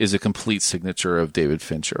is a complete signature of David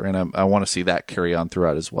Fincher, and I want to see that carry on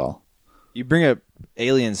throughout as well. You bring up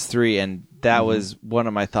Aliens 3, and that was one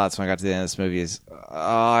of my thoughts when I got to the end of this movie is,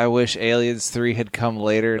 I wish Aliens 3 had come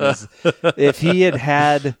later. If he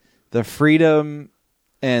had the freedom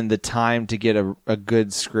and the time to get a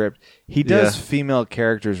good script, he does female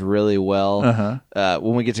characters really well.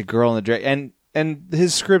 When we get to Girl in the Dragon, and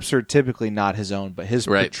his scripts are typically not his own, but his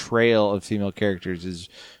portrayal of female characters is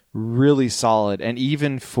really solid. And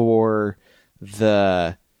even for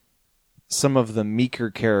some of the meeker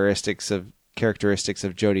characteristics of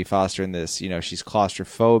Jodie Foster in this, she's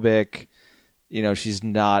claustrophobic, she's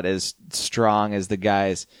not as strong as the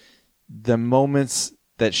guys. The moments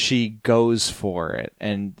that she goes for it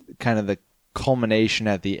and kind of the culmination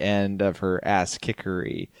at the end of her ass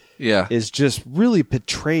kickery is just really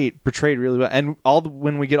portrayed really well. And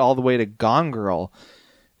when we get all the way to Gone Girl,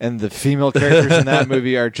 and the female characters in that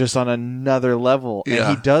movie are just on another level. And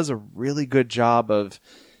he does a really good job of,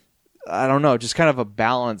 I don't know, just kind of a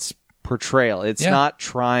balanced portrayal. It's not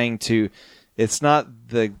it's not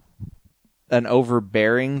an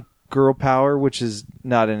overbearing girl power, which is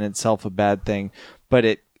not in itself a bad thing, but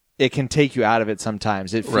it can take you out of it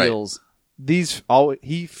sometimes. It feels,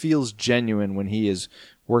 he feels genuine when he is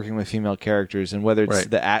working with female characters, and whether it's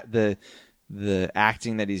the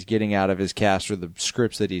acting that he's getting out of his cast or the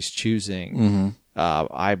scripts that he's choosing,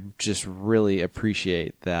 I just really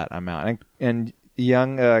appreciate that amount. And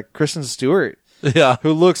young Kristen Stewart,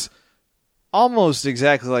 who looks almost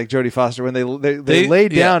exactly like Jodie Foster when they lay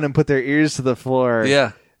down and put their ears to the floor.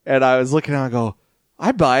 Yeah, and I was looking at it and go,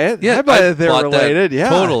 I buy it. Yeah, I buy that they're related. Yeah,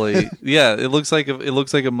 totally. Yeah, it looks like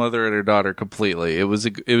a mother and her daughter completely. It was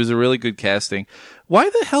a really good casting. Why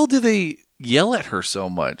the hell do they yell at her so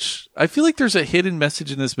much? I feel like there's a hidden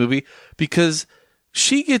message in this movie because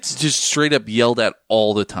she gets just straight up yelled at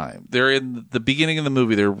all the time. They're in the beginning of the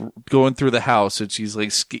movie. They're going through the house and she's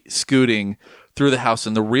like scooting through the house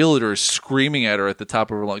and the realtor is screaming at her at the top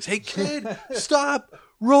of her lungs, "Hey kid, stop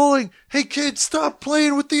rolling. Hey kid, stop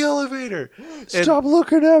playing with the elevator. Stop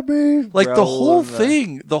looking at me." Like the whole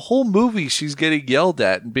thing, the whole movie, she's getting yelled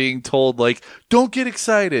at and being told like, "Don't get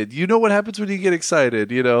excited. You know what happens when you get excited,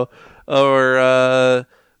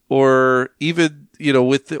 or even,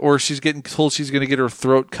 or she's getting told she's going to get her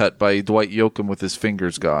throat cut by Dwight Yoakam with his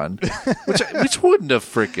fingers gone, which wouldn't have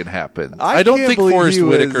freaking happened. I don't think Forrest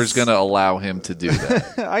Whitaker's going to allow him to do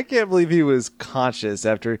that. I can't believe he was conscious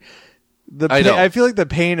after I know. I feel like the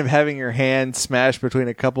pain of having your hand smashed between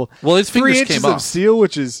a couple. Well, his 3 fingers inches came of off. steel,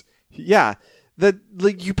 which is that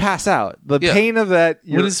like you pass out. The Yeah. pain of that.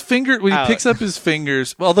 When he out. picks up his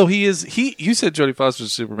fingers, although you said Jodie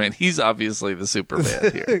Foster's Superman, he's obviously the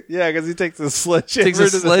Superman here. Yeah, because he takes a sledgehammer. Takes a to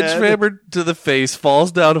the head. sledgehammer to the face,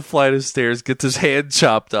 falls down a flight of stairs, gets his hand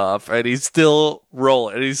chopped off, and he's still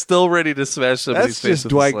rolling. He's still ready to smash somebody's That's face just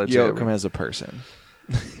with Dwight a sledgehammer. Yoakam as a person.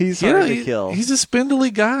 He's You know, hard to kill. He's a spindly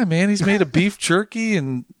guy, man. He's made of beef jerky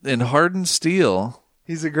and hardened steel.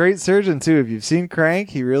 He's a great surgeon too. If you've seen Crank,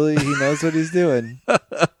 he knows what he's doing.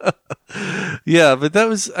 Yeah, but that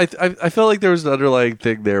was I felt like there was an underlying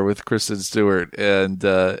thing there with Kristen Stewart, and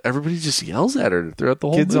everybody just yells at her throughout the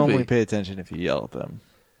whole Kids movie. only pay attention if you yell at them.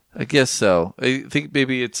 I guess so. I think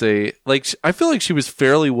maybe it's I feel like she was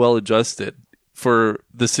fairly well adjusted for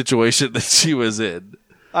the situation that she was in.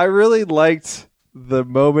 I really liked the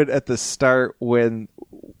moment at the start when,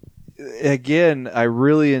 again, I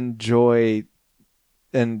really enjoy,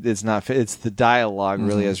 and it's the dialogue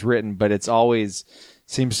really as written, but it's always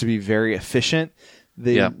seems to be very efficient.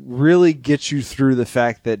 They really get you through the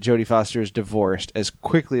fact that Jodie Foster is divorced as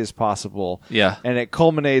quickly as possible. Yeah. And it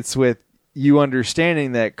culminates with you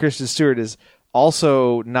understanding that Kristen Stewart is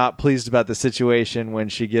also not pleased about the situation when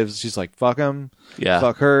she's like, fuck him,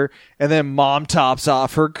 fuck her, and then mom tops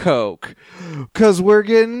off her Coke because we're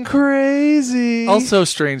getting crazy. Also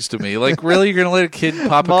strange to me. Like, really, you're gonna let a kid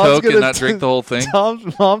pop a Coke and not drink the whole thing?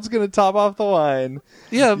 Mom's gonna top off the wine.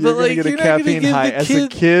 Yeah, but like, get a you're not gonna caffeine give high the as kid. a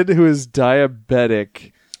kid who is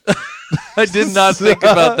diabetic. I did not think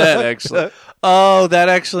about that, actually. Oh, that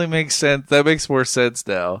actually makes sense. That makes more sense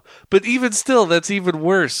now. But even still, that's even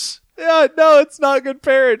worse. Yeah, no, it's not good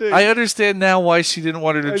parenting. I understand now why she didn't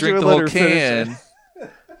want her to I drink should've the let whole her finish can.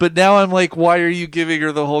 But now I'm like, why are you giving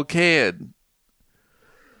her the whole can?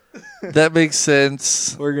 That makes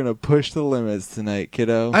sense. We're gonna push the limits tonight,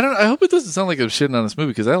 kiddo. I hope it doesn't sound like I'm shitting on this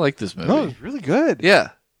movie because I like this movie. No, it's really good. Yeah.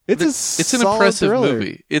 It's an solid impressive thriller.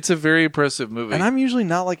 movie. It's a very impressive movie. And I'm usually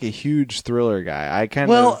not like a huge thriller guy. I kind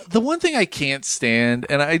Well, of the one thing I can't stand,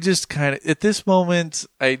 and I just kind of, at this moment,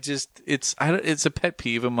 it's a pet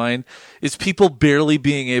peeve of mine, is people barely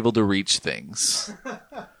being able to reach things.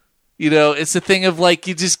 You know, it's a thing of like,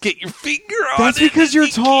 you just get your finger on That's it. because you're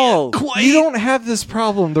and you tall. can't quite- You don't have this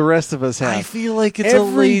problem the rest of us have. I feel like it's Every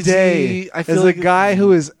a lazy day, I feel as like a guy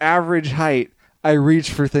who is average height, I reach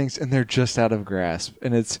for things and they're just out of grasp,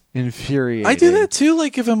 and it's infuriating. I do that too.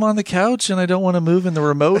 Like if I'm on the couch and I don't want to move, and the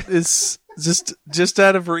remote is just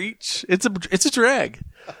out of reach, it's a drag.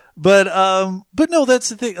 But no, that's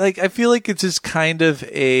the thing. Like I feel like it's just kind of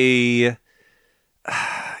it's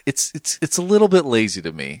a little bit lazy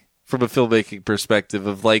to me from a filmmaking perspective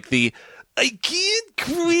of like I can't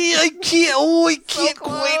quite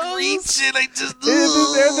reach it. I just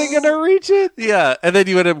Are they gonna reach it? Yeah, and then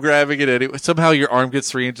you end up grabbing it anyway. Somehow your arm gets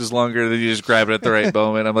 3 inches longer, and then you just grab it at the right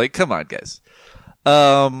moment. I'm like, come on, guys.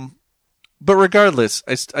 But regardless,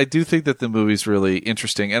 I do think that the movie's really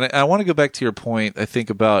interesting, and I want to go back to your point. I think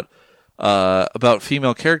about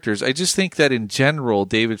female characters. I just think that in general,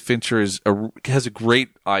 David Fincher has a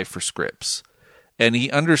great eye for scripts, and he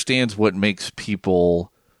understands what makes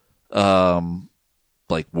people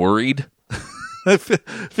like worried. I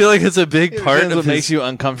feel like it's a big part of what makes you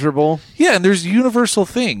uncomfortable. Yeah, and there's universal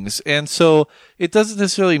things. And so it doesn't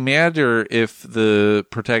necessarily matter if the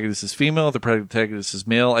protagonist is female, the protagonist is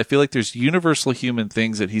male. I feel like there's universal human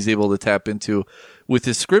things that he's able to tap into with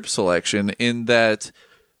his script selection, in that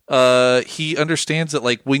he understands that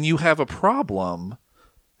like when you have a problem,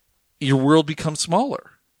 your world becomes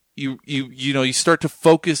smaller. You start to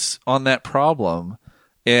focus on that problem,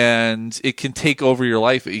 and it can take over your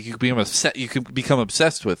life. You can become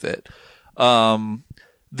obsessed with it.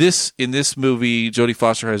 In this movie, Jodie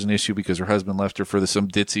Foster has an issue because her husband left her for some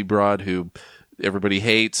ditzy broad who everybody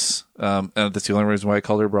hates. And that's the only reason why I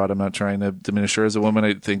called her broad. I'm not trying to diminish her as a woman.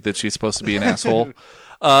 I think that she's supposed to be an asshole.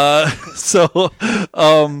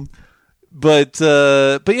 But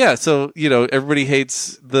yeah, so everybody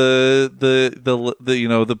hates the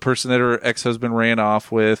person that her ex-husband ran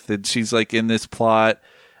off with, and she's like in this plot,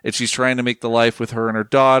 and she's trying to make the life with her and her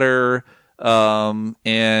daughter,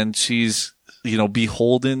 and she's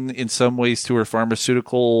beholden in some ways to her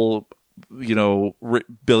pharmaceutical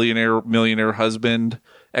millionaire husband,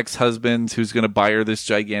 ex-husband, who's going to buy her this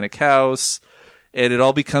gigantic house, and it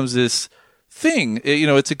all becomes this thing.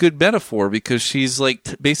 It's a good metaphor because she's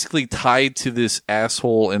like basically tied to this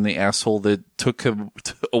asshole, and the asshole that took him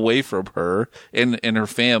away from her and her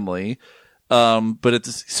family.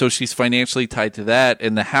 So she's financially tied to that,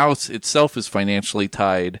 and the house itself is financially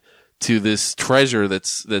tied to this treasure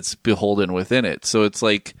that's beholden within it. So it's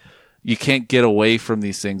like, you can't get away from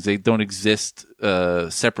these things. They don't exist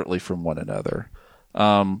separately from one another.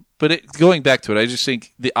 But going back to it, I just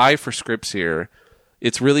think the eye for scripts here,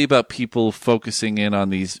 it's really about people focusing in on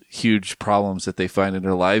these huge problems that they find in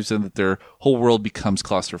their lives and that their whole world becomes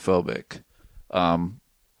claustrophobic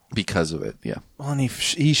because of it. Yeah. Well, and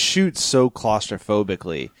he shoots so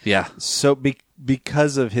claustrophobically. Yeah. So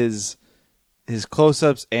because of his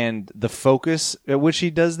close-ups and the focus at which he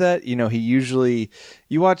does that, he usually,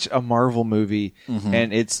 you watch a Marvel movie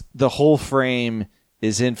and it's the whole frame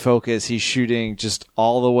is in focus. He's shooting just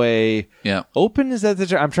all the way open. Is that the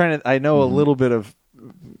term? I'm trying to, I know a little bit of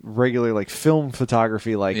regular like film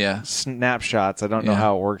photography, like snapshots. I don't know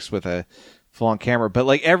how it works with a full-on camera, but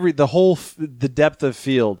like the depth of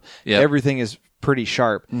field, everything is pretty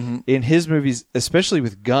sharp. In his movies, especially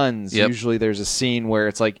with guns, usually there's a scene where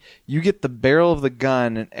it's like you get the barrel of the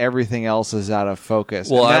gun and everything else is out of focus.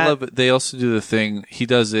 Well, I love it. They also do the thing. He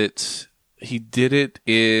definitely did it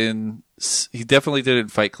in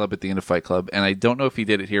Fight Club at the end of Fight Club, and I don't know if he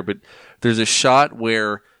did it here, but there's a shot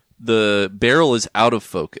where the barrel is out of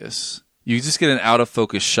focus. You just get an out of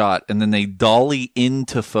focus shot, and then they dolly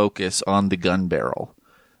into focus on the gun barrel,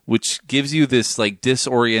 which gives you this like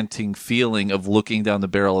disorienting feeling of looking down the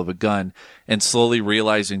barrel of a gun and slowly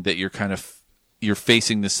realizing that you're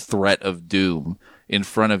facing this threat of doom in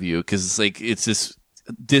front of you, because it's this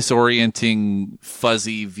disorienting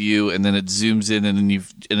fuzzy view, and then it zooms in, and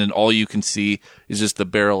then all you can see is just the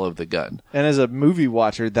barrel of the gun. And as a movie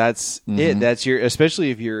watcher, that's it. That's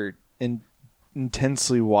especially if you're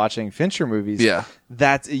intensely watching Fincher movies.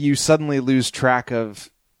 That's, you suddenly lose track of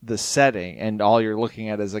the setting, and all you're looking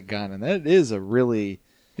at is a gun, and that is a really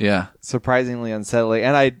surprisingly unsettling.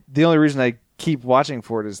 And the only reason I keep watching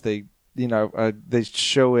for it is they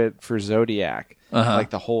show it for Zodiac, like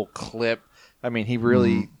the whole clip. I mean, he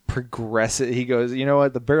really progresses. He goes, you know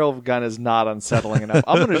what? The barrel of a gun is not unsettling enough.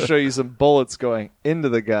 I'm going to show you some bullets going into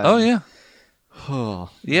the gun. Oh, yeah.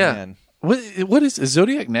 Oh, yeah. Man. What is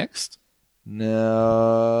Zodiac next?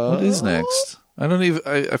 No. What is next? I don't even,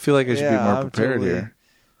 I feel like I should be more prepared here.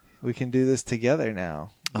 We can do this together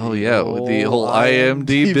now. Oh, yeah. With the whole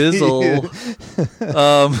IMD bizzle.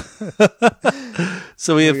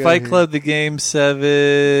 So we have Fight Club, The Game,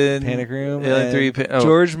 7. Panic Room. Alien 3.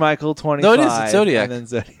 George Michael, 25. No, it is. It's Zodiac. And then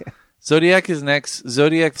Zodiac. Zodiac is next.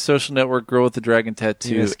 Zodiac, The Social Network, Girl with the Dragon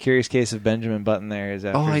Tattoo. Yes, Curious Case of Benjamin Button there is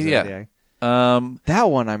after Zodiac. That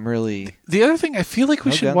one I'm really... The other thing, I feel like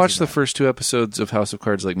we should watch the first 2 episodes of House of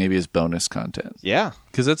Cards, like maybe as bonus content. Yeah.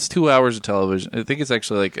 Because that's 2 hours of television. I think it's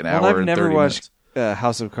actually like an hour and 30 minutes. I've never watched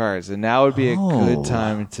House of Cards, and now would be a good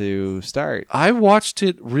time to start. I watched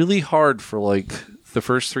it really hard for like the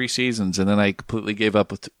first 3 seasons, and then I completely gave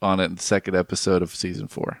up on it in the second episode of season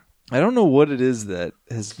 4. I don't know what it is that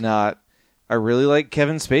has not... I really like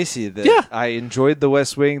Kevin Spacey. I enjoyed The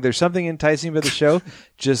West Wing. There's something enticing about the show.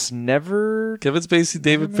 Just never... Kevin Spacey,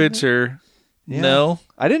 David Fincher. Yeah. No.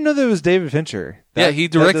 I didn't know that it was David Fincher. He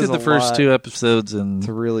directed the first 2 episodes. And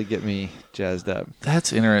to really get me jazzed up.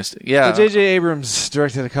 That's interesting. Yeah. J.J. Abrams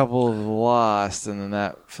directed a couple of Lost, and then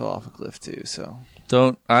that fell off a cliff too. So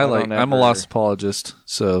I'm a Lost apologist,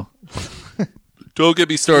 so don't get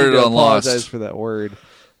me started on Lost. Apologize for that word.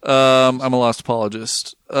 I'm a Lost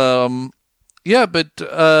apologist. Yeah, but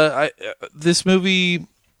this movie.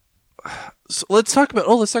 So let's talk about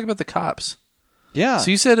the cops. Yeah.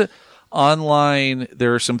 So you said online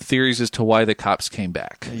there are some theories as to why the cops came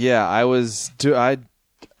back. Yeah, I'm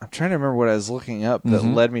trying to remember what I was looking up that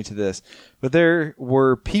led me to this, but there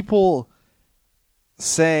were people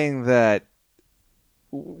saying that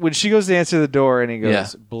when she goes to answer the door and he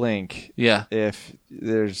goes, blink if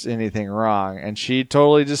there's anything wrong, and she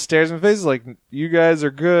totally just stares in the face like, you guys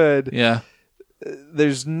are good. Yeah.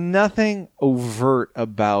 There's nothing overt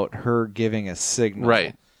about her giving a signal.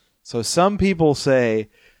 Right. So some people say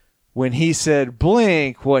when he said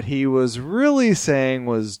blink, what he was really saying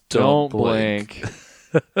was don't blink.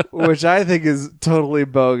 Which I think is totally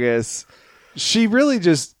bogus. She really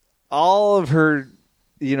just, all of her,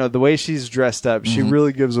 the way she's dressed up, she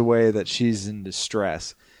really gives away that she's in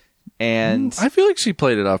distress. And I feel like she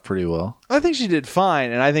played it off pretty well. I think she did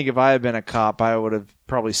fine. And I think if I had been a cop, I would have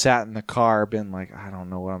probably sat in the car, been like, I don't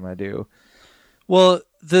know what I'm going to do. Well,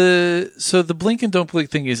 the blink and don't blink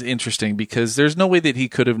thing is interesting because there's no way that he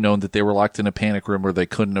could have known that they were locked in a panic room where they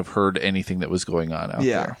couldn't have heard anything that was going on out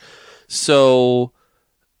there. So,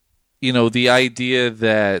 the idea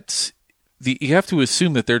that you have to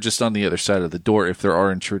assume that they're just on the other side of the door if there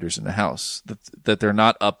are intruders in the house, that they're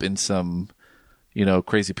not up in some,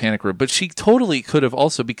 crazy panic room. But she totally could have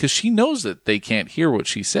also, because she knows that they can't hear what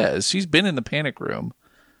she says. She's been in the panic room.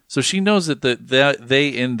 So she knows that they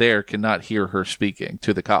in there cannot hear her speaking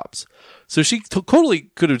to the cops. So she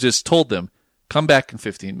totally could have just told them, come back in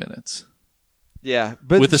 15 minutes. Yeah,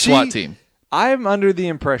 but with the SWAT team. I'm under the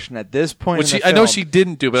impression at this point Which in the I know film, she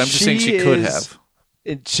didn't do, but I'm just saying she could have.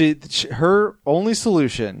 Her only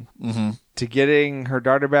solution Mm-hmm. to getting her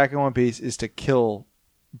daughter back in one piece is to kill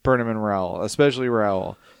Burnham and Raoul, especially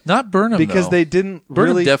Raoul. Not Burnham, because though. they didn't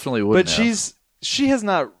Burnham really... definitely wouldn't But have. she has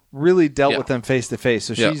not really dealt Yeah. with them face to face,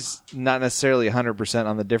 so Yeah. she's not necessarily 100%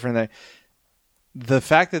 on the different thing. The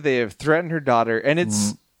fact that they have threatened her daughter, and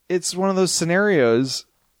it's one of those scenarios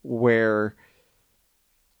where,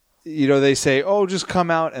 you know, they say, "Oh, just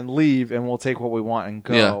come out and leave, and we'll take what we want and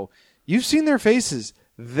go." Yeah. You've seen their faces;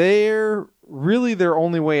 their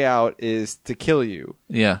only way out is to kill you.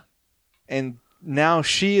 Yeah. And now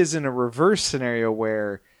she is in a reverse scenario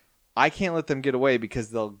where I can't let them get away because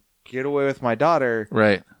they'll get away with my daughter,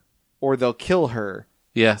 Right. or they'll kill her.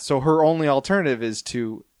 Yeah. So her only alternative is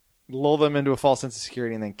to lull them into a false sense of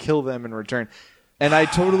security and then kill them in return. And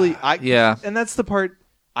Yeah. And that's the part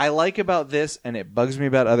I like about this, and it bugs me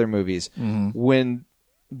about other movies. Mm-hmm. When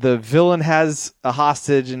the villain has a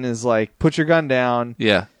hostage and is like, "Put your gun down."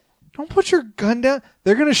 Yeah. Don't put your gun down.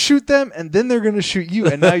 They're going to shoot them, and then they're going to shoot you,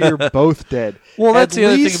 and now you're both dead. Well, that's At the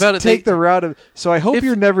other thing least about it. Take the route of. So I hope If-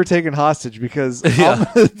 you're never taken hostage because Yeah.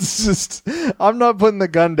 I'm not putting the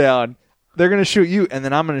gun down. They're going to shoot you, and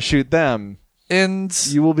then I'm going to shoot them. And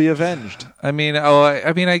You will be avenged. I mean,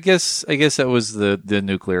 I guess that was the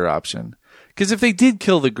nuclear option. Because if they did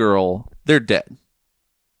kill the girl, they're dead.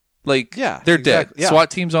 Like, Yeah, they're exactly, dead. yeah.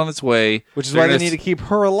 SWAT team's on its way. Which is They're why they gonna need to keep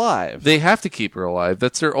her alive. They have to keep her alive.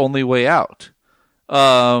 That's their only way out.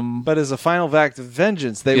 But as a final act of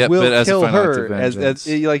vengeance, they Yeah, will but as a kill final act her. of As vengeance.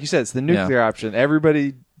 like you said, it's the nuclear option.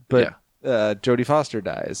 Everybody but Jodie Foster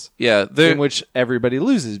dies. yeah, In which everybody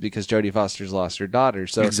loses because Jodie Foster's lost her daughter.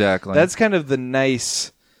 So Exactly. that's kind of the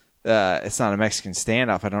nice. It's not a Mexican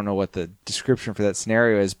standoff. I don't know what the description for that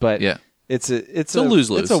scenario is, but Yeah. it's a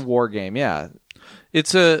lose-lose. It's a war game. Yeah,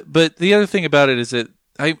 but the other thing about it is that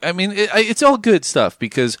I mean, it's all good stuff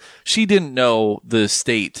because she didn't know the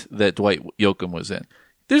state that Dwight Yoakam was in.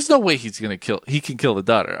 There's no way he can kill the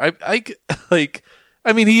daughter.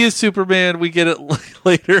 I mean, he is Superman. We get it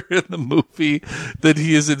later in the movie that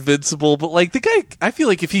he is invincible, but like the guy, I feel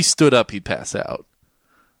like if he stood up, he'd pass out.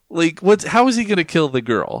 Like, how is he going to kill the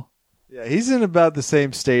girl? yeah. He's in about the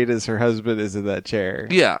same state as her husband is in that chair.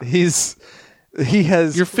 Yeah. he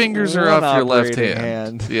has Your fingers are one off your left operating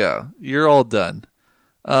hand. Yeah, you're all done.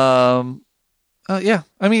 Yeah.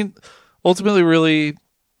 I mean, ultimately, really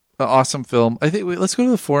awesome film. I think let's go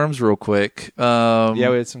to the forums real quick. Yeah, we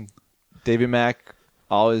had some Davey Mack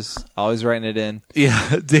always writing it in.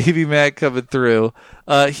 Yeah, Davey Mack coming through.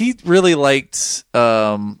 He really liked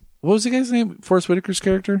what was the guy's name? Forrest Whitaker's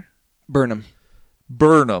character? Burnham.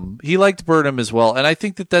 He liked Burnham as well, and I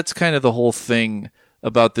think that that's kind of the whole thing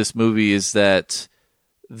about this movie is that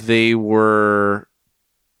they were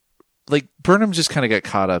like Burnham just kind of got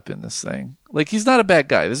caught up in this thing. Like he's not a bad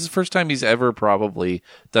guy. This is the first time he's ever probably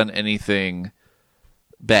done anything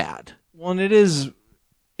bad. Well, and it is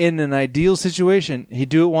in an ideal situation, he'd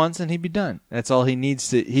do it once and he'd be done. That's all he needs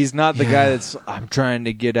to. He's not the guy that's I'm trying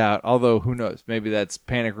to get out. Although who knows? Maybe that's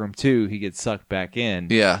Panic Room 2. He gets sucked back in.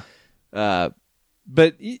 Yeah.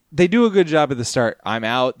 But they do a good job at the start. I'm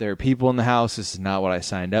out. There are people in the house. This is not what I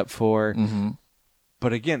signed up for. Mm-hmm.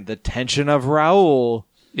 But again, the tension of Raoul.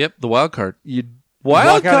 Yep. The wild card. You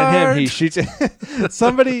Wild walk out at him. card! He shoots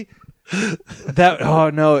somebody.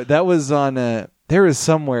 That was on a. There was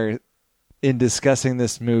somewhere in discussing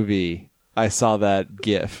this movie. I saw that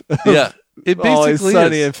GIF. Yeah. It Always basically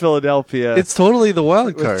Sunny is. in Philadelphia. It's totally the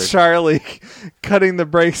wild with card. Charlie cutting the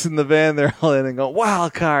brakes in the van. They're all in and going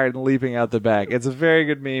wild card and leaping out the back. It's a very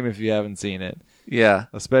good meme if you haven't seen it, Yeah.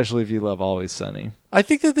 especially if you love Always Sunny. I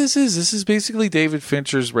think that this is basically David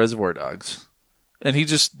Fincher's Reservoir Dogs. And he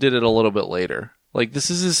just did it a little bit later. Like this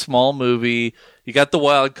is his small movie. You got the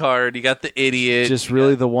wild card, you got the idiot. Just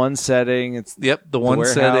really the one setting. It's Yep, the one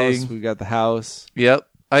warehouse. setting. We've got the house. Yep.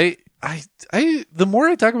 I the more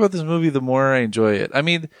I talk about this movie, the more I enjoy it. I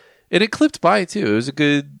mean, it clipped by too. It was a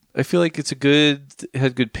good I feel like it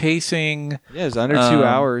had good pacing. Yeah, it was under 2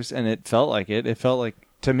 hours and it felt like it. It felt like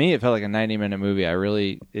to me it felt like a 90-minute movie.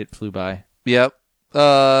 It flew by. Yep. We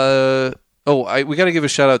got to give a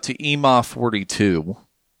shout out to Ema42,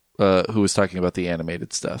 who was talking about the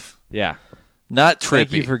animated stuff. Yeah. Not Trippy.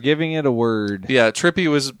 Thank you for giving it a word. Yeah, Trippy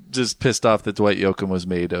was just pissed off that Dwight Yoakam was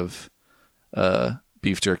made of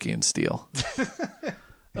beef jerky and steel.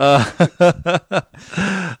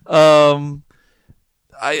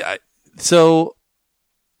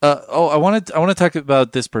 I want to talk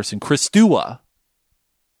about this person, Chris Dua.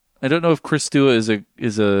 I don't know if Chris Dua if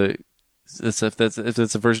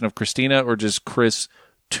that's a version of Christina or just Chris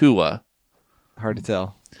Tua. Hard to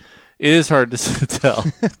tell. It is hard to tell.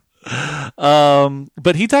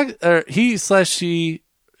 But she,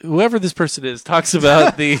 whoever this person is, talks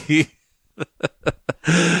about the.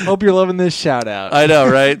 Hope you're loving this shout out. I know,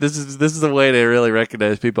 right? This is the way to really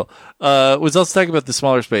recognize people. Was also talking about the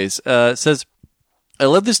smaller space. Says, I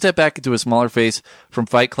love to step back into a smaller face from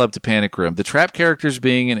Fight Club to Panic Room. The trap characters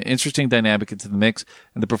being an interesting dynamic into the mix,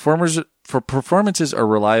 and the performances are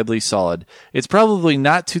reliably solid. It's probably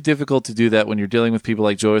not too difficult to do that when you're dealing with people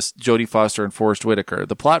like Jodie Foster and Forrest Whitaker.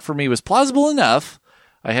 The plot for me was plausible enough.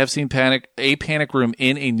 I have seen Panic Room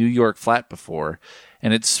in a New York flat before,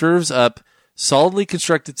 and it serves up solidly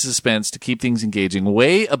constructed suspense to keep things engaging,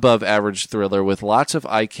 way above average thriller with lots of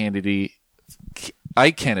eye candies.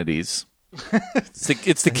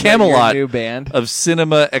 It's the Camelot new band of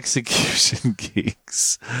cinema execution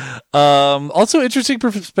geeks. Also, interesting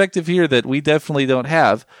perspective here that we definitely don't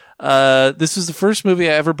have. This was the first movie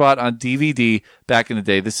I ever bought on DVD back in the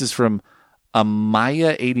day. This is from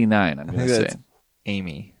Amaya89, I'm going to say.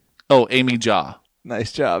 Amy. Oh, Amy Jaw.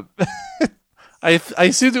 Nice job. I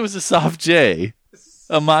assumed it was a soft J.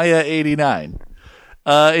 Amaya89.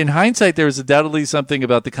 In hindsight, there was undoubtedly something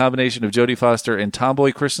about the combination of Jodie Foster and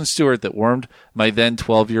tomboy Kristen Stewart that warmed my then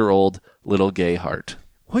 12-year-old little gay heart.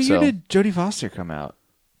 What year did Jodie Foster come out?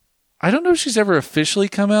 I don't know if she's ever officially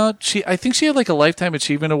come out. I think she had like a Lifetime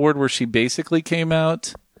Achievement Award where she basically came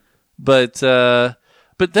out, but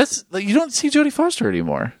that's like, you don't see Jodie Foster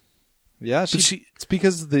anymore. Yeah, it's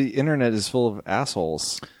because the internet is full of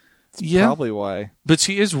assholes. That's probably why. But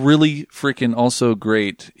she is really freaking also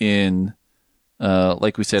great in.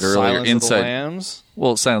 Like we said earlier, Silence of the Lambs.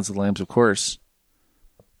 Well, Silence of the Lambs, of course.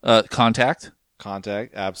 Contact.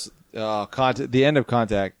 The end of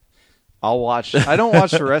Contact. I'll watch. I don't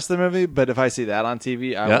watch the rest of the movie, but if I see that on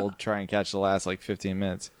TV, I will try and catch the last 15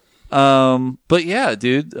 minutes. But yeah,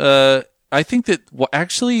 dude. I think that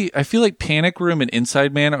actually, I feel like Panic Room and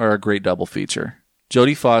Inside Man are a great double feature.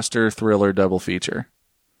 Jodie Foster thriller double feature.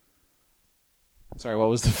 Sorry, what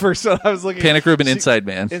was the first one I was looking at? Panic Room and Inside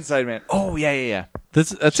Man. Inside Man. Oh, yeah.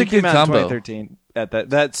 That's she a good came out combo. in 2013 at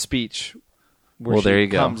that speech where there you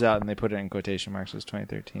she go. comes out and they put it in quotation marks. It was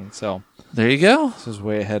 2013. So there you go. This is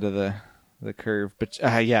way ahead of the curve. But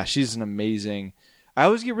yeah, she's an amazing. I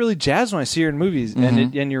always get really jazzed when I see her in movies,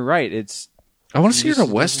 and you're right. I want to see her in a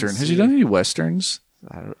Western. Has she done any Westerns?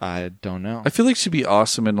 I don't know. I feel like she'd be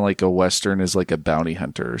awesome in like a Western as like a bounty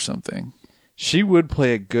hunter or something. She would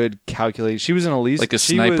play a good calculator. She was in Elysium. Like a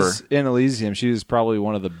sniper. She was in Elysium. She was probably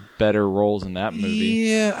one of the better roles in that movie.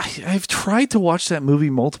 Yeah, I've tried to watch that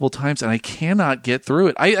movie multiple times, and I cannot get through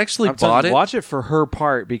it. I actually bought it. Watch it for her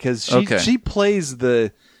part, because she plays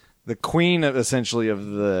the queen of essentially of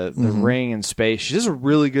the ring in space. She does a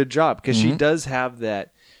really good job, because she does have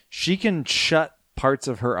that. She can shut parts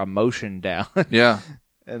of her emotion down. Yeah.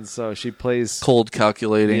 And so she plays cold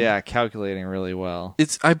calculating. Yeah, calculating really well.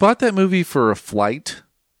 I bought that movie for a flight,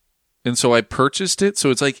 and so I purchased it.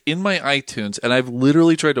 So it's like in my iTunes, and I've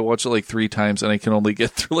literally tried to watch it like 3 times, and I can only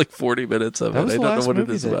get through like 40 minutes of it. That was I the don't last know what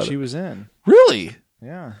movie it is that about she it. was in. Really?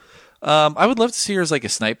 Yeah. I would love to see her as like a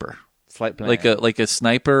sniper, flight plan, like a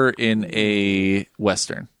sniper in a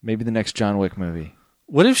Western. Maybe the next John Wick movie.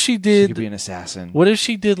 What if she She could be an assassin. What if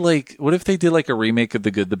they did like a remake of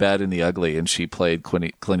The Good, the Bad, and the Ugly, and she played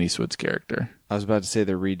Clint Eastwood's character? I was about to say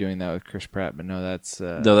they're redoing that with Chris Pratt, but no, that's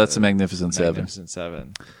the Magnificent Seven. Magnificent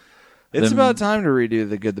Seven. It's about time to redo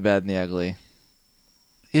The Good, the Bad, and the Ugly.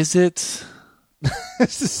 Is it?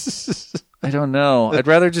 I don't know. I'd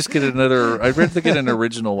rather just get I'd rather get an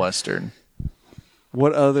original Western.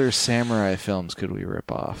 What other samurai films could we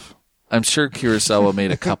rip off? I'm sure Kurosawa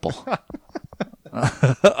made a couple.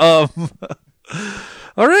 All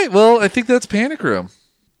right. Well, I think that's Panic Room.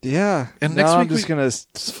 Yeah. And next I'm week just gonna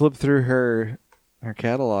flip through her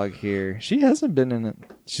catalog here. She hasn't been in it.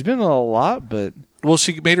 She's been in a lot, but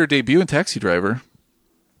she made her debut in Taxi Driver.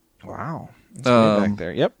 Wow. It's way back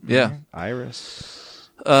there. Yep. Yeah. Iris.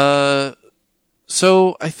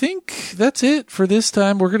 So I think that's it for this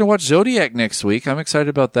time. We're gonna watch Zodiac next week. I'm excited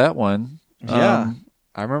about that one. Yeah.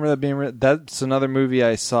 I remember that being. That's another movie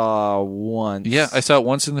I saw once. Yeah, I saw it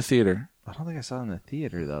once in the theater. I don't think I saw it in the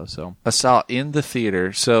theater though. So I saw it in the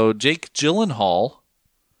theater. So Jake Gyllenhaal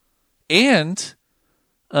and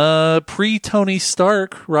pre-Tony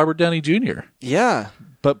Stark Robert Downey Jr. Yeah,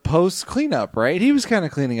 but post cleanup, right? He was kind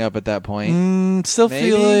of cleaning up at that point. Still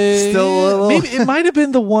maybe? feeling Still a little. Maybe it might have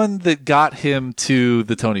been the one that got him to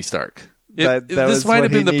the Tony Stark. This might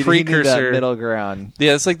have been the precursor. That middle ground.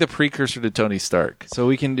 Yeah, it's like the precursor to Tony Stark. So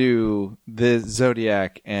we can do the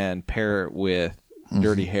Zodiac and pair it with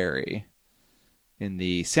Dirty Harry. In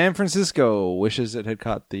the San Francisco wishes it had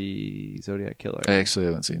caught the Zodiac killer. I actually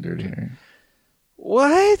haven't seen Dirty Harry.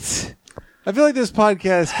 What? I feel like this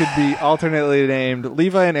podcast could be alternately named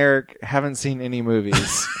Levi and Eric haven't seen any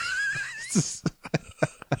movies.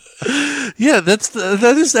 Yeah,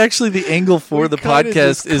 that is actually the angle for the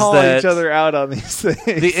podcast. Is call that each other out on these things?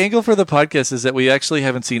 The angle for the podcast is that we actually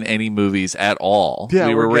haven't seen any movies at all. Yeah,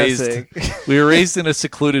 we were raised. guessing. We were raised in a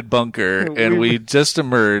secluded bunker, and we just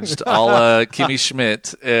emerged, a la Kimmy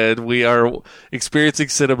Schmidt, and we are experiencing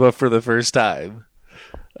cinema for the first time.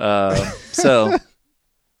 So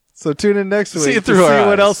tune in next week see it to through see our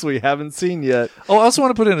what eyes. else we haven't seen yet. Oh, I also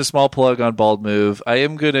want to put in a small plug on Bald Move. I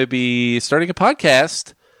am going to be starting a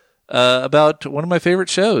podcast about one of my favorite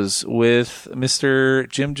shows with Mr.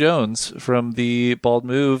 Jim Jones from the Bald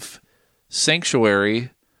Move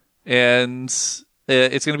Sanctuary, and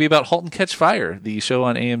it's going to be about *Halt and Catch Fire*, the show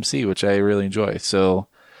on AMC, which I really enjoy. So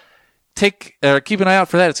keep an eye out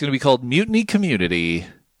for that. It's going to be called Mutiny Community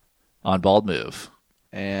on Bald Move.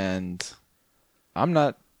 And I'm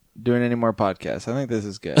not doing any more podcasts. I think this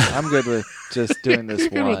is good. I'm good with just doing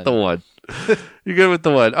this You're one. good with the one. You're good with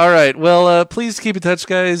the one. All right. Well, please keep in touch,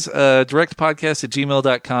 guys.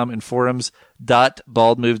 Directpodcast@gmail.com and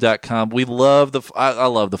forums.baldmove.com. We love I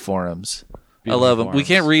love the forums. I love them. We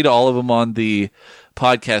can't read all of them on the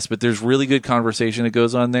podcast, but there's really good conversation that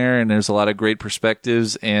goes on there, and there's a lot of great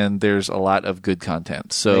perspectives, and there's a lot of good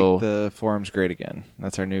content. So make the forums great again.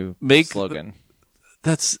 That's our new slogan.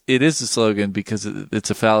 It is a slogan because it's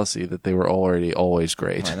a fallacy that they were already always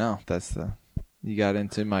great. I know. You got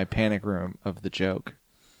into my panic room of the joke.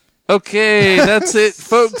 Okay, that's it,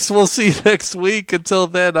 folks. We'll see you next week. Until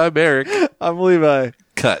then, I'm Eric. I'm Levi.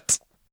 Cut.